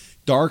 like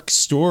dark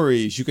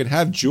stories. You can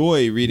have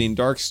joy reading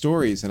dark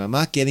stories, and I'm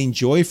not getting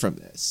joy from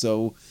this.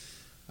 So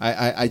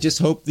I just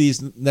hope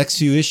these next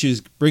few issues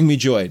bring me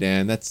joy,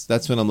 Dan. That's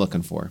what I'm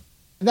looking for.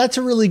 That's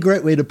a really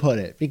great way to put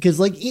it, because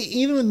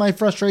even with my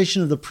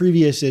frustration of the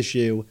previous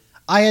issue,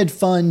 I had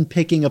fun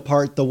picking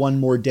apart the one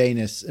more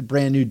dayness,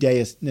 brand new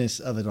dayness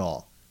of it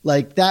all.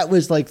 That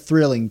was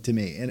thrilling to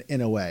me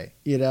in a way,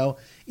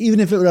 even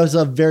if it was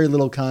of very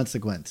little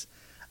consequence.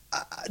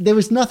 There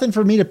was nothing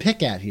for me to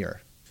pick at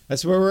here.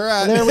 That's where we're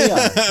at. There we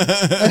are.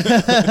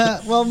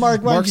 Well,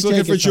 Mark's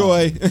looking for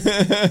joy.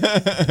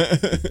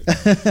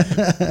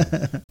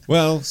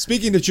 Well,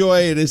 speaking of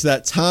joy, it is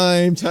that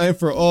time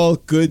for all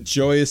good,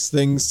 joyous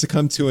things to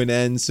come to an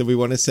end. So we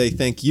want to say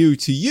thank you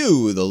to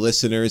you, the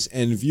listeners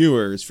and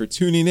viewers, for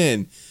tuning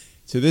in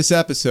to this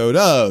episode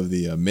of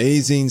The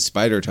Amazing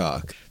Spider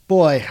Talk.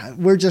 Boy,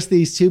 we're just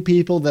these two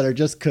people that are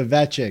just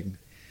kvetching.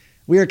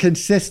 We are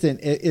consistent,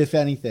 if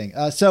anything.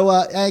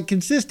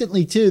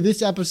 Consistently, too,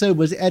 this episode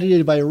was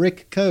edited by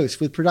Rick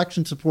Coase with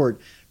production support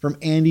from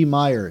Andy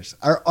Myers.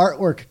 Our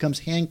artwork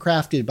comes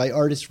handcrafted by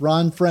artists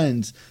Ron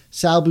Friends,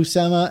 Sal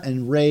Buscema,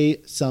 and Ray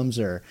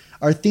Sumser.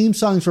 Our theme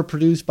songs were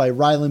produced by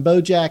Rylan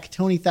Bojack,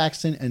 Tony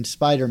Thaxton, and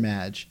Spider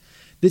Madge.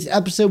 This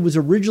episode was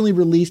originally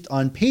released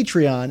on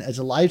Patreon as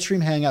a live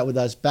stream hangout with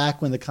us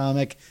back when the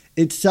comic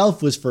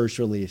itself was first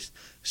released.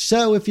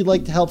 So if you'd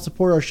like to help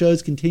support our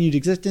show's continued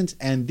existence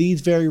and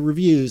these very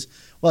reviews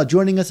while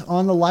joining us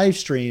on the live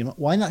stream,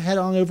 why not head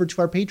on over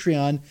to our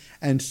Patreon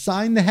and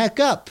sign the heck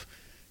up?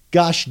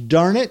 Gosh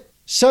darn it.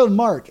 So,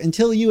 Mark,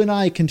 until you and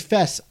I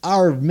confess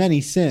our many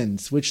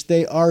sins, which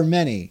they are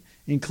many,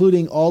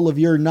 including all of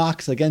your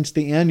knocks against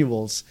the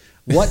annuals,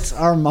 what's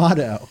our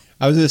motto?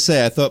 I was going to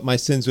say, I thought my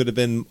sins would have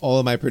been all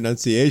of my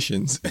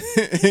pronunciations,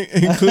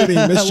 including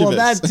mischievous. Well,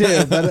 that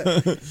too,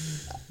 but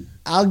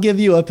I'll give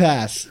you a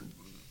pass.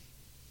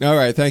 All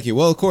right, thank you.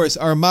 Well, of course,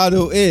 our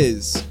motto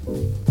is,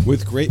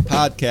 with great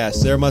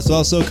podcasts, there must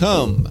also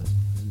come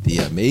the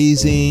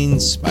amazing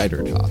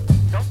Spider Talk.